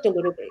of slipped a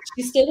little bit.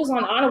 She still was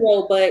on honor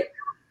roll, but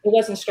it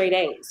wasn't straight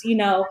A's,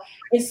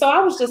 And so I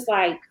was just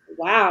like,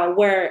 wow,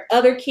 where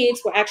other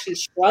kids were actually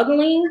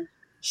struggling,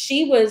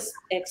 she was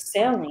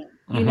excelling.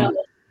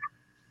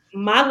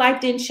 My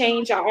life didn't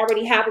change. I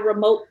already have a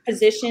remote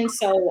position,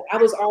 so I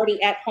was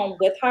already at home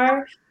with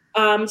her.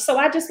 So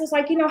I just was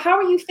like, how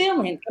are you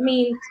feeling? I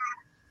mean,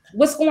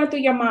 what's going through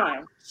your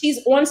mind?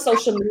 She's on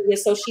social media,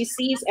 so she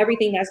sees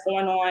everything that's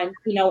going on,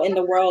 in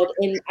the world.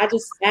 And I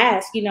just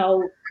asked,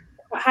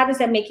 how does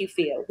that make you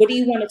feel? What do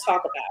you want to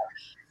talk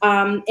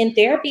about? And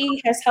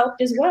therapy has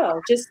helped as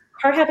well. Just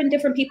her having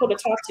different people to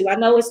talk to. I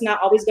know it's not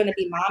always going to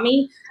be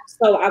mommy,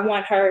 so I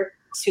want her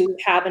to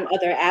have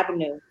another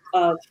avenue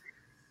of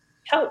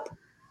help.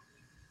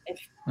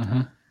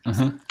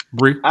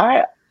 Bree?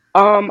 I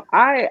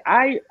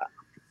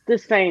the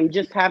same,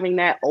 just having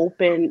that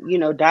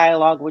open,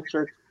 dialogue with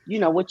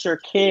your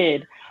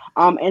kid.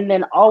 And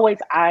then always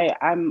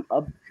I'm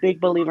a big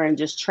believer in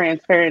just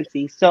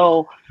transparency.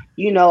 So,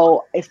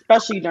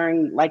 especially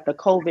during like the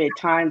COVID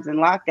times and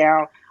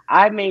lockdown,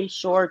 I made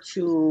sure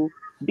to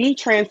be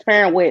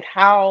transparent with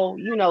how,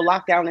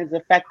 lockdown is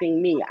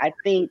affecting me. I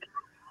think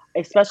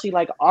especially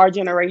like our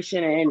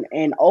generation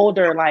and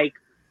older, like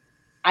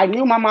I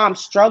knew my mom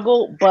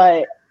struggled,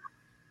 but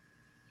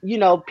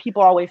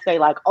people always say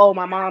like, oh,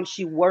 my mom,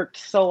 she worked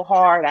so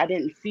hard, I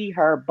didn't see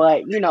her.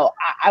 But,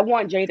 I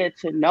want Jada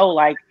to know,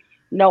 like,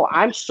 no,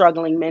 I'm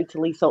struggling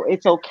mentally. So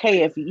it's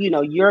okay if,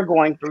 you're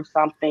going through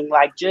something,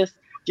 like just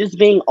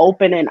being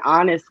open and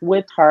honest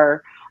with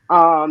her.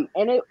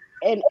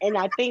 And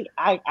I think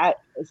I,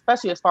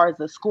 especially as far as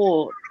the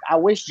school, I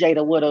wish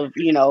Jada would have,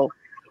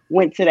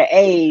 went to the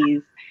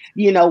A's,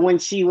 when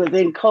she was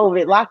in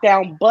COVID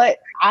lockdown. But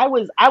I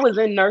was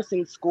in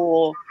nursing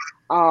school.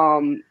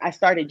 I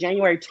started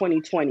January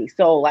 2020.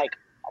 So like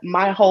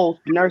my whole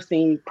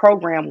nursing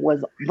program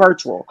was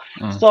virtual.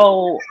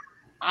 So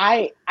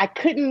I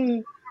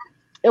couldn't,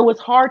 it was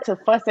hard to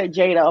fuss at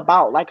Jada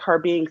about like her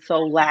being so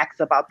lax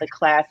about the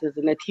classes,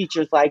 and the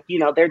teachers, like,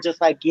 they're just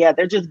like, yeah,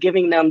 they're just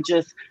giving them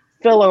just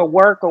filler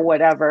work or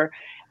whatever.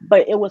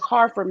 But it was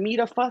hard for me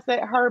to fuss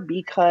at her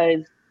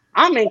because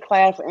I'm in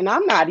class and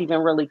I'm not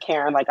even really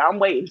caring. Like, I'm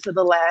waiting to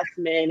the last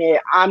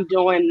minute. I'm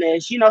doing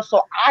this,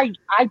 so I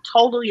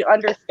totally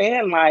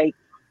understand, like,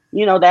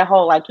 that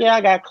whole, like, yeah,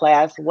 I got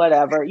class,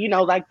 whatever,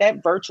 like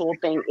that virtual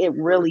thing, it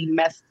really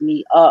messed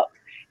me up.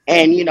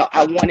 And,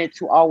 I wanted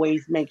to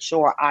always make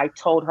sure I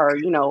told her,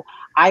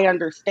 I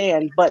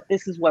understand, but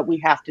this is what we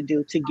have to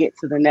do to get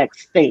to the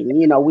next thing.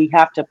 We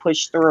have to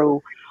push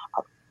through.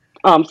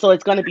 So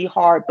it's going to be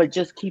hard, but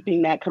just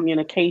keeping that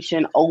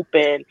communication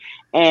open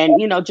and,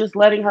 just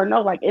letting her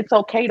know, like, it's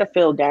okay to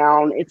feel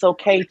down. It's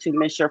okay to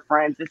miss your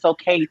friends. It's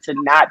okay to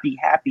not be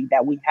happy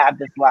that we have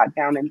this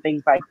lockdown and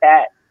things like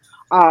that.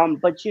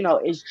 But,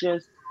 it's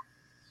just,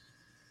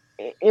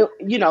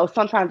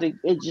 sometimes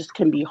it just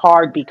can be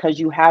hard because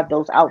you have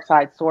those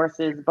outside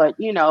sources, but,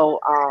 you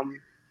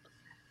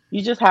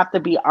just have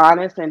to be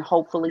honest, and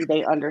hopefully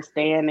they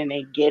understand and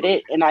they get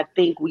it. And I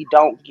think we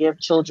don't give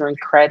children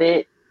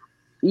credit.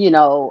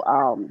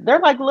 They're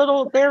like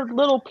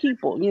little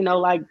people,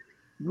 like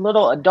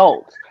little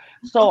adults.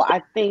 So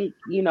I think,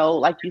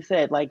 like you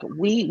said, like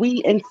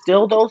we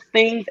instill those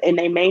things and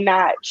they may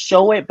not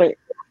show it, but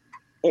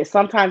it's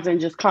sometimes in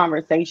just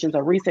conversations,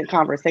 a recent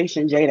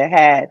conversation Jada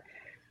had,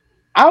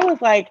 I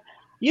was like,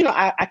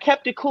 I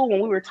kept it cool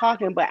when we were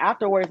talking, but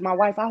afterwards, my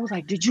wife, I was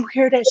like, did you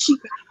hear that?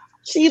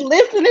 she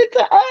listening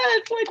to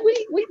us. Like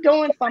we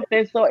doing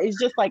something. So it's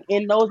just like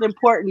in those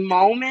important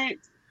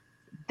moments,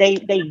 they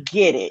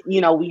get it.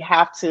 You know, we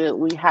have to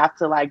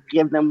like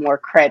give them more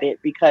credit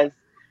because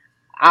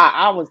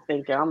I was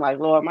thinking, I'm like,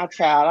 Lord, my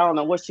child, I don't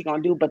know what she's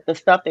gonna do, but the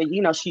stuff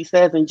that she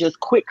says in just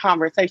quick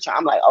conversation,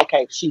 I'm like,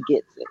 okay, she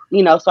gets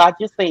it. So I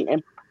just think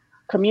in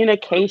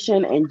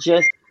communication and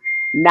just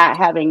not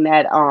having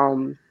that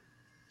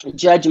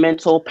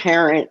judgmental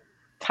parent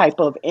type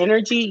of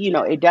energy,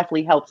 it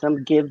definitely helps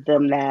them, give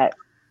them that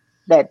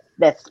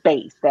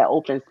space, that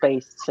open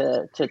space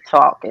to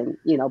talk and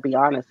be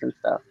honest and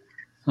stuff.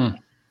 I love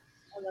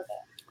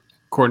that.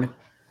 Courtney?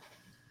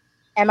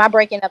 Am I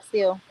breaking up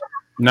still?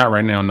 Not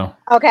right now, no.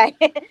 Okay.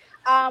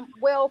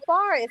 Well, as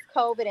far as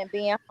COVID and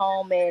being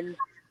home and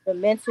the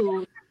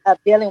mental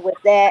dealing with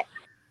that,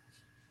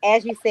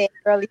 as you said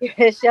earlier,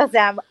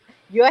 Showtime,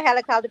 you're a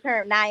helicopter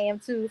parent and I am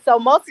too. So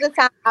most of the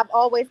time, I've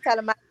always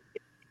telling my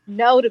kids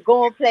no to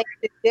going places,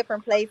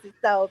 different places.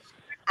 So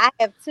I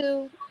have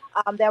two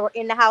that were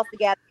in the house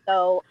together.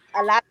 So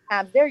a lot of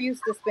times they're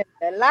used to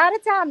spending a lot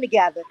of time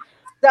together.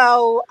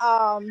 So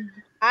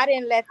I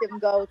didn't let them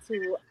go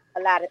to a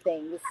lot of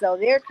things. So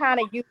they're kind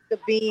of used to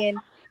being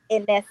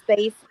in that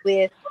space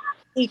with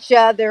each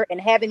other and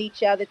having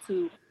each other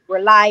to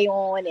rely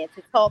on and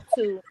to talk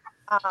to.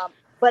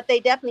 But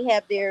they definitely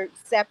have their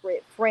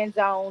separate friend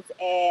zones,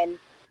 and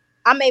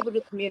I'm able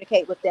to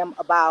communicate with them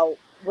about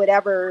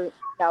whatever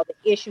the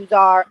issues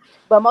are.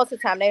 But most of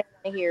the time, they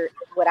don't want to hear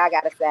what I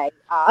gotta say.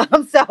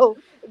 So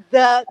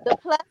the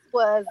plus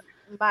was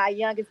my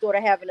youngest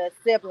daughter having a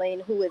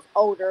sibling who is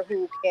older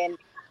who can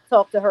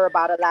talk to her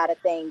about a lot of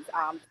things.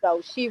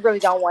 So she really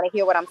don't want to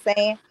hear what I'm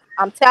saying.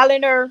 I'm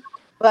telling her,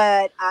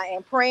 but I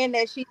am praying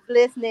that she's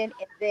listening,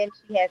 and then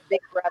she has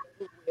big brother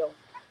who will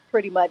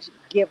pretty much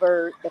give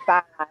her the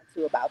fine line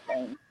too about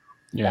things.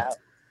 Yeah. So.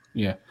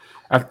 Yeah.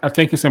 I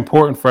think it's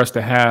important for us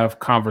to have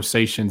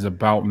conversations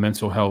about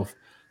mental health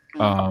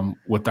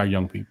with our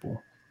young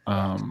people.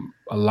 A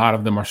lot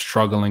of them are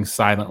struggling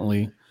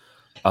silently.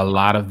 A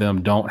lot of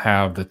them don't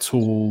have the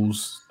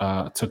tools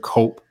to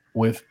cope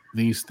with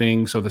these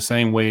things. So the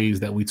same ways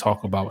that we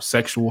talk about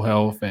sexual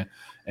health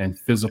and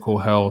physical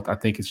health, I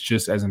think it's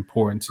just as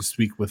important to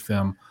speak with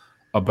them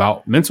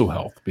about mental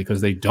health,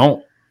 because they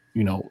don't,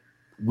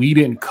 we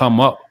didn't come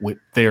up with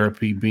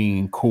therapy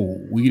being cool.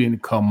 We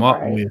didn't come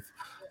up with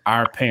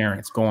our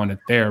parents going to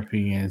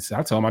therapy. And so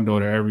I tell my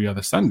daughter every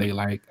other Sunday,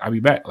 like, I'll be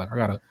back. Like, I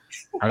gotta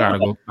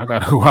go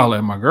holler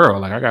at my girl.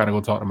 Like, I gotta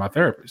go talk to my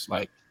therapist.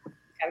 Like,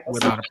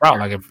 without a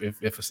problem. Like,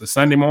 if it's a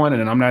Sunday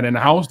morning and I'm not in the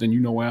house, then you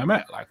know where I'm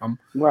at. Like, I'm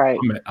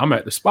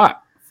at the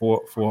spot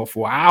for an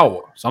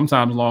hour,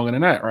 sometimes longer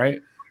than that,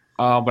 right?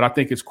 But I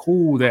think it's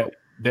cool that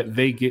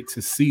they get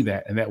to see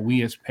that, and that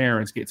we as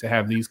parents get to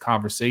have these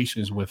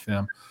conversations with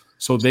them,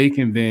 so they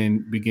can then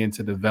begin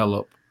to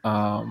develop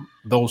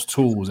those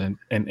tools and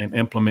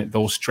implement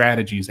those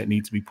strategies that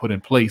need to be put in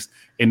place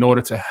in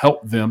order to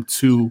help them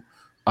to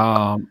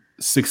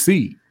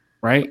succeed,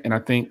 right? And I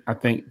think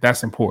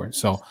that's important.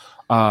 So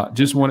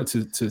just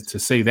wanted to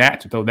say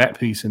that, to throw that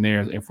piece in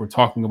there. If we're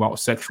talking about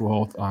sexual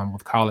health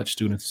with college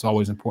students, it's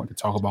always important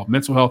to talk about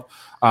mental health.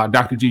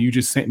 Dr. G, you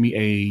just sent me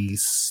a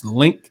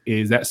link.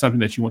 Is that something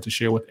that you want to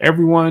share with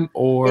everyone,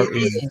 or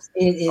It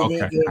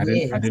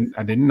is.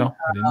 I didn't know.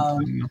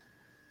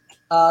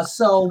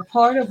 So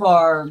part of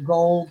our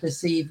goal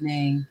this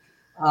evening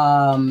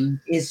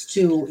is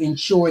to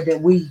ensure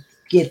that we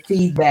get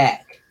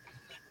feedback.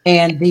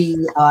 And the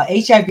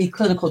HIV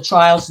Clinical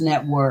Trials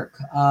Network,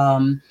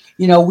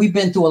 we've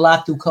been through a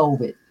lot through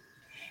COVID,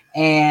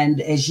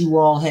 and as you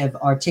all have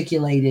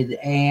articulated,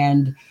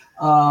 and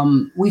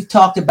we've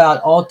talked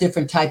about all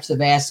different types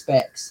of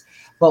aspects.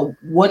 But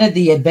one of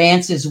the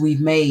advances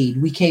we've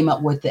made, we came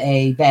up with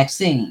a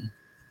vaccine.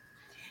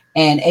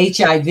 And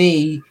HIV,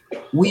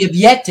 we have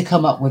yet to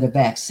come up with a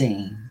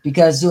vaccine,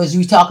 because as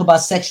we talk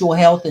about sexual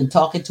health and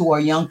talking to our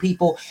young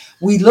people,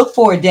 we look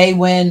for a day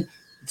when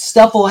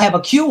stuff will have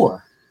a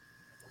cure.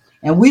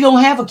 And we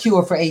don't have a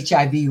cure for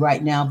HIV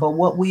right now, but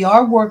what we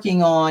are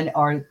working on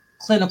are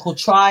clinical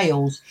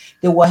trials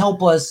that will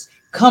help us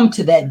come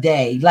to that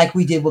day, like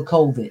we did with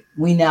COVID.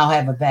 We now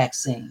have a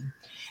vaccine.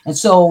 And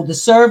so the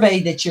survey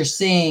that you're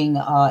seeing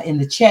in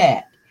the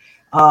chat,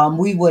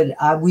 we would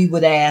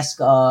ask,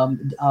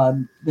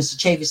 Mr.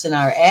 Chavis and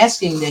I are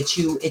asking that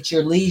you, at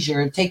your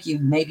leisure, take you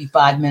maybe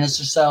 5 minutes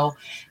or so,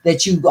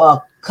 that you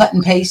cut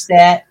and paste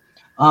that.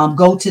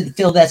 Go to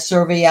fill that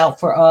survey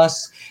out for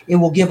us. It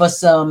will give us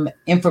some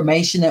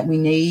information that we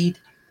need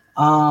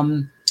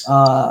about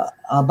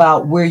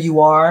where you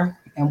are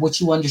and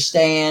what you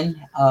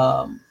understand.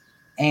 So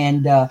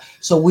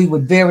we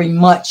would very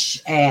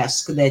much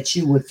ask that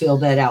you would fill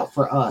that out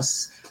for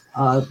us,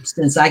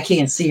 since I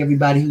can't see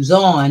everybody who's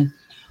on.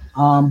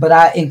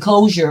 But in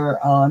closure,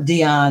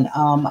 Dion,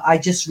 I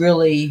just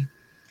really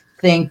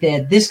think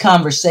that this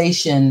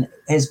conversation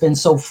has been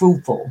so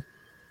fruitful.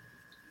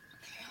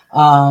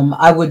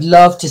 I would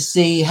love to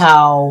see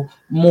how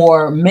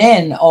more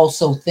men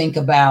also think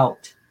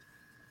about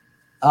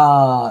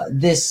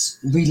this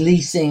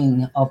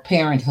releasing of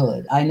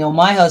parenthood. I know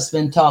my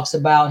husband talks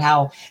about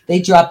how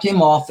they dropped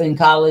him off in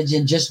college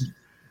and just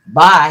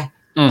bye.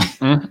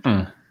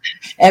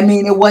 I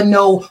mean, it wasn't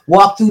no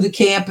walk through the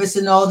campus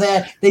and all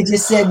that. They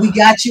just said, we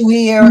got you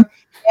here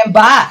and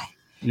bye.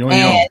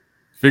 And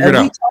figure it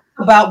out. We talked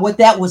about what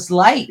that was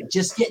like,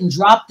 just getting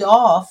dropped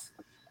off.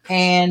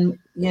 And,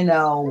 you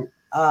know,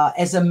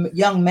 as a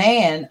young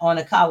man on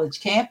a college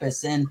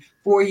campus, and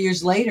 4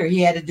 years later, he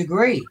had a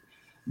degree.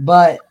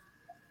 But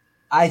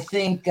I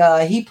think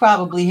he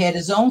probably had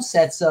his own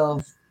sets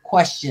of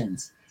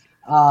questions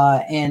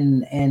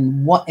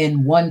and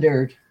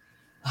wondered,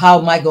 how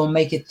am I going to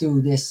make it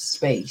through this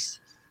space?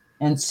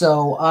 And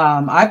so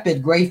I've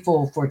been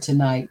grateful for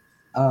tonight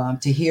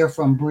to hear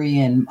from Bree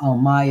and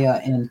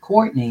Maya and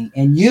Courtney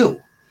and you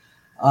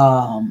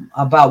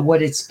about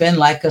what it's been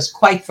like. Because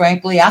quite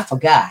frankly, I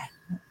forgot.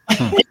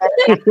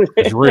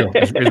 It's real.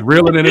 It's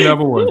realer than it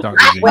ever was, Dr.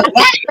 G. Well,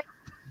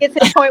 it's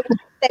the point where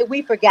we say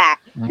we forgot.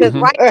 Because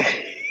right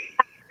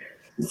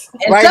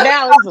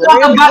now it's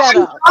real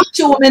better. Talk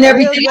to him and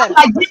everything. I'm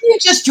like, didn't you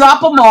just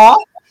drop him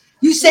off?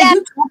 You said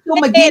you talked to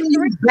him again and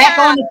you was back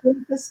on the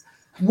campus.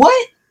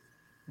 What?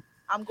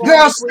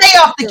 Girl, stay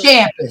off the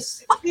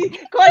campus.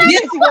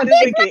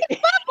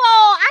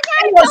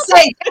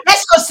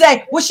 Let's go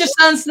say, what's your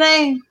son's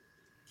name?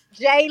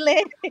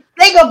 Jalen.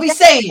 They gonna be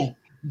saying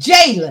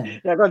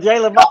Jalen. There go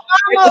Jalen.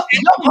 Your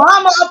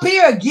mama up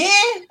here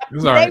again?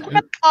 It's all right. They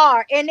really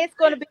are, and it's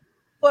gonna be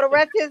for the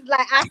rest of his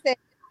life. I said,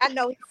 I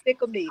know he's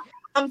sick of me.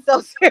 I'm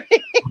so serious.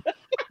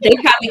 They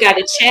probably got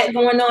a chat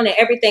going on and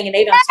everything, and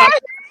they don't talk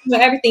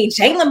about everything.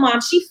 Jalen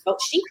mom, she fine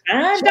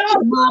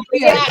dog.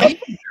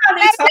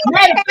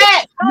 Matter of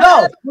fact,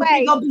 no. What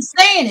they gonna be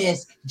saying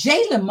is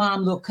Jalen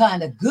mom look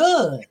kind of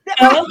good.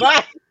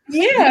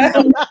 Yeah.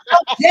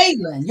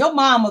 Jalen, your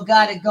mama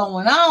got it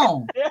going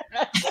on.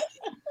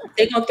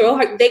 They gonna throw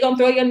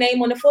your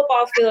name on the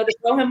football field to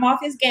throw him off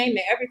his game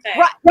and everything.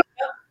 Right.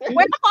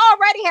 We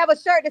already have a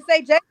shirt to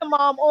say Jalen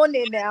mom on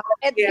there now.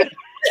 Yeah.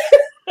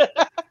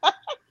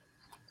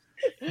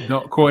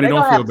 No, Courtney,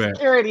 don't feel bad.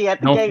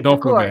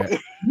 Don't feel bad.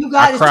 You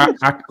got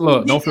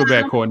look, don't feel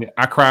bad, Courtney.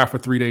 I cried for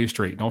 3 days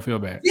straight. Don't feel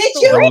bad. Did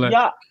you?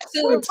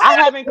 I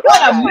haven't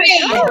cried. What a man.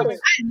 I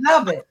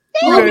love it.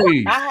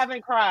 I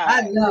haven't cried.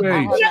 I love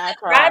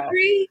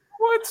it.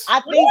 What?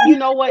 I think, you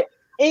know what?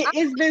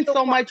 It's been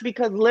so much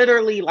because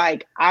literally,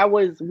 like,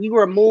 we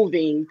were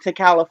moving to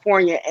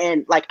California,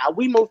 and like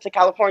we moved to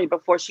California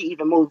before she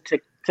even moved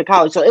to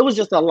college. So it was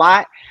just a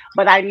lot.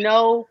 But I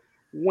know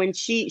when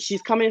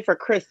she's coming for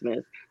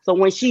Christmas. So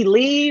when she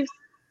leaves,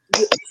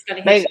 they're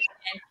gonna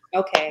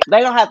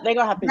have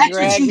to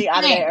drag me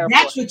out of the airport.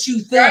 That's what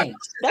you think.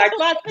 That's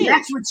what I think.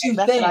 That's what you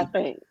think. What I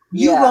think.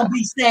 You gonna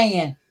be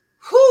saying,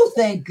 "Who?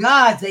 Thank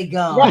God they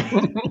gone."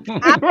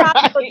 I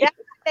probably will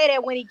say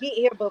that when he get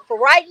here, but for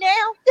right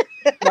now,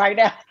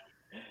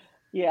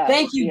 yeah.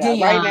 Thank you, Dion.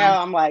 Right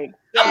now, I'm like,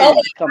 I'm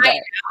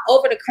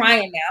over the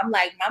crying now. I'm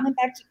like, Mama,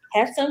 back to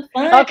have some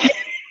fun. Okay.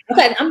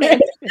 I'm gonna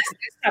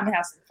time to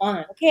have some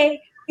fun.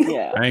 Okay.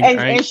 Yeah,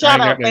 and shout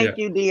out, thank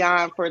you,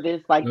 Dion, for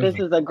this. Like, this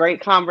is a great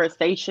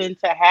conversation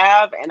to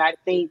have, and I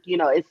think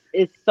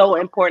it's so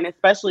important,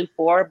 especially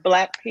for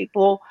Black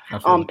people.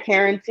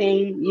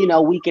 Parenting,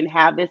 we can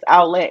have this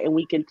outlet, and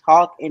we can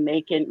talk, and they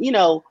can,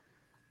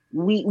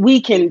 we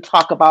can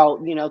talk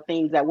about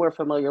things that we're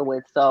familiar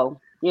with.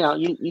 So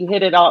you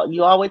hit it all.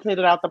 You always hit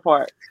it out the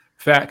park.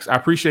 Facts. I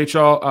appreciate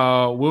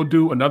y'all. We'll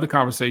do another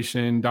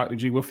conversation, Dr.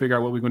 G. We'll figure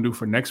out what we're going to do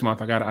for next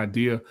month. I got an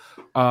idea.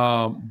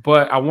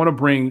 But I want to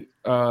bring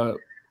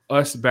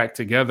us back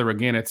together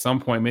again at some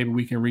point. Maybe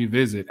we can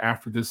revisit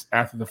after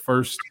the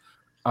first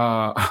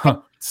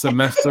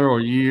semester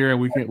or year,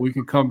 and we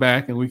can come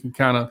back and we can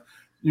kind of,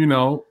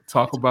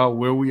 talk about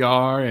where we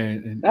are.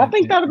 And I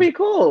think that'll be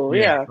cool.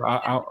 Yeah.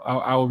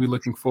 I will be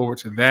looking forward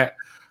to that.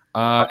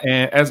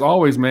 And as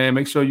always, man,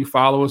 make sure you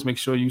follow us. Make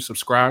sure you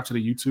subscribe to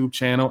the YouTube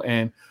channel,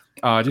 and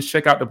just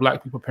check out the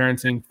Black People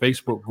Parenting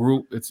Facebook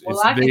group. It's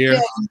I there. can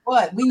tell you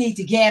what, we need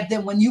to gab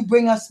them when you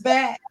bring us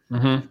back.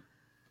 Mm-hmm.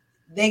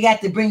 They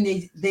got to bring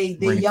the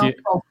young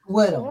folks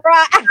with them.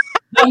 Right.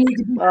 They need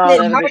to be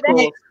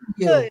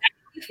cool.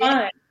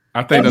 Fun.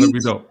 I think that'll be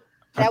dope.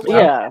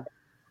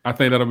 I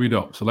think that'll be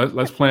dope. So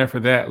let's plan for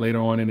that later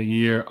on in the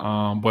year.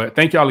 But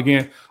thank y'all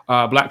again.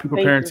 Black People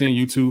Parenting,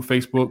 YouTube,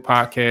 Facebook,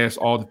 podcast,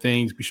 all the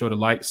things. Be sure to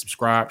like,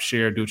 subscribe,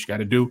 share, do what you got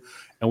to do.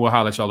 And we'll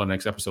holler at y'all on the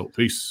next episode.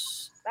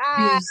 Peace.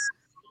 Bye.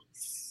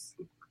 Peace.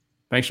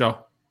 Thanks,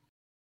 y'all.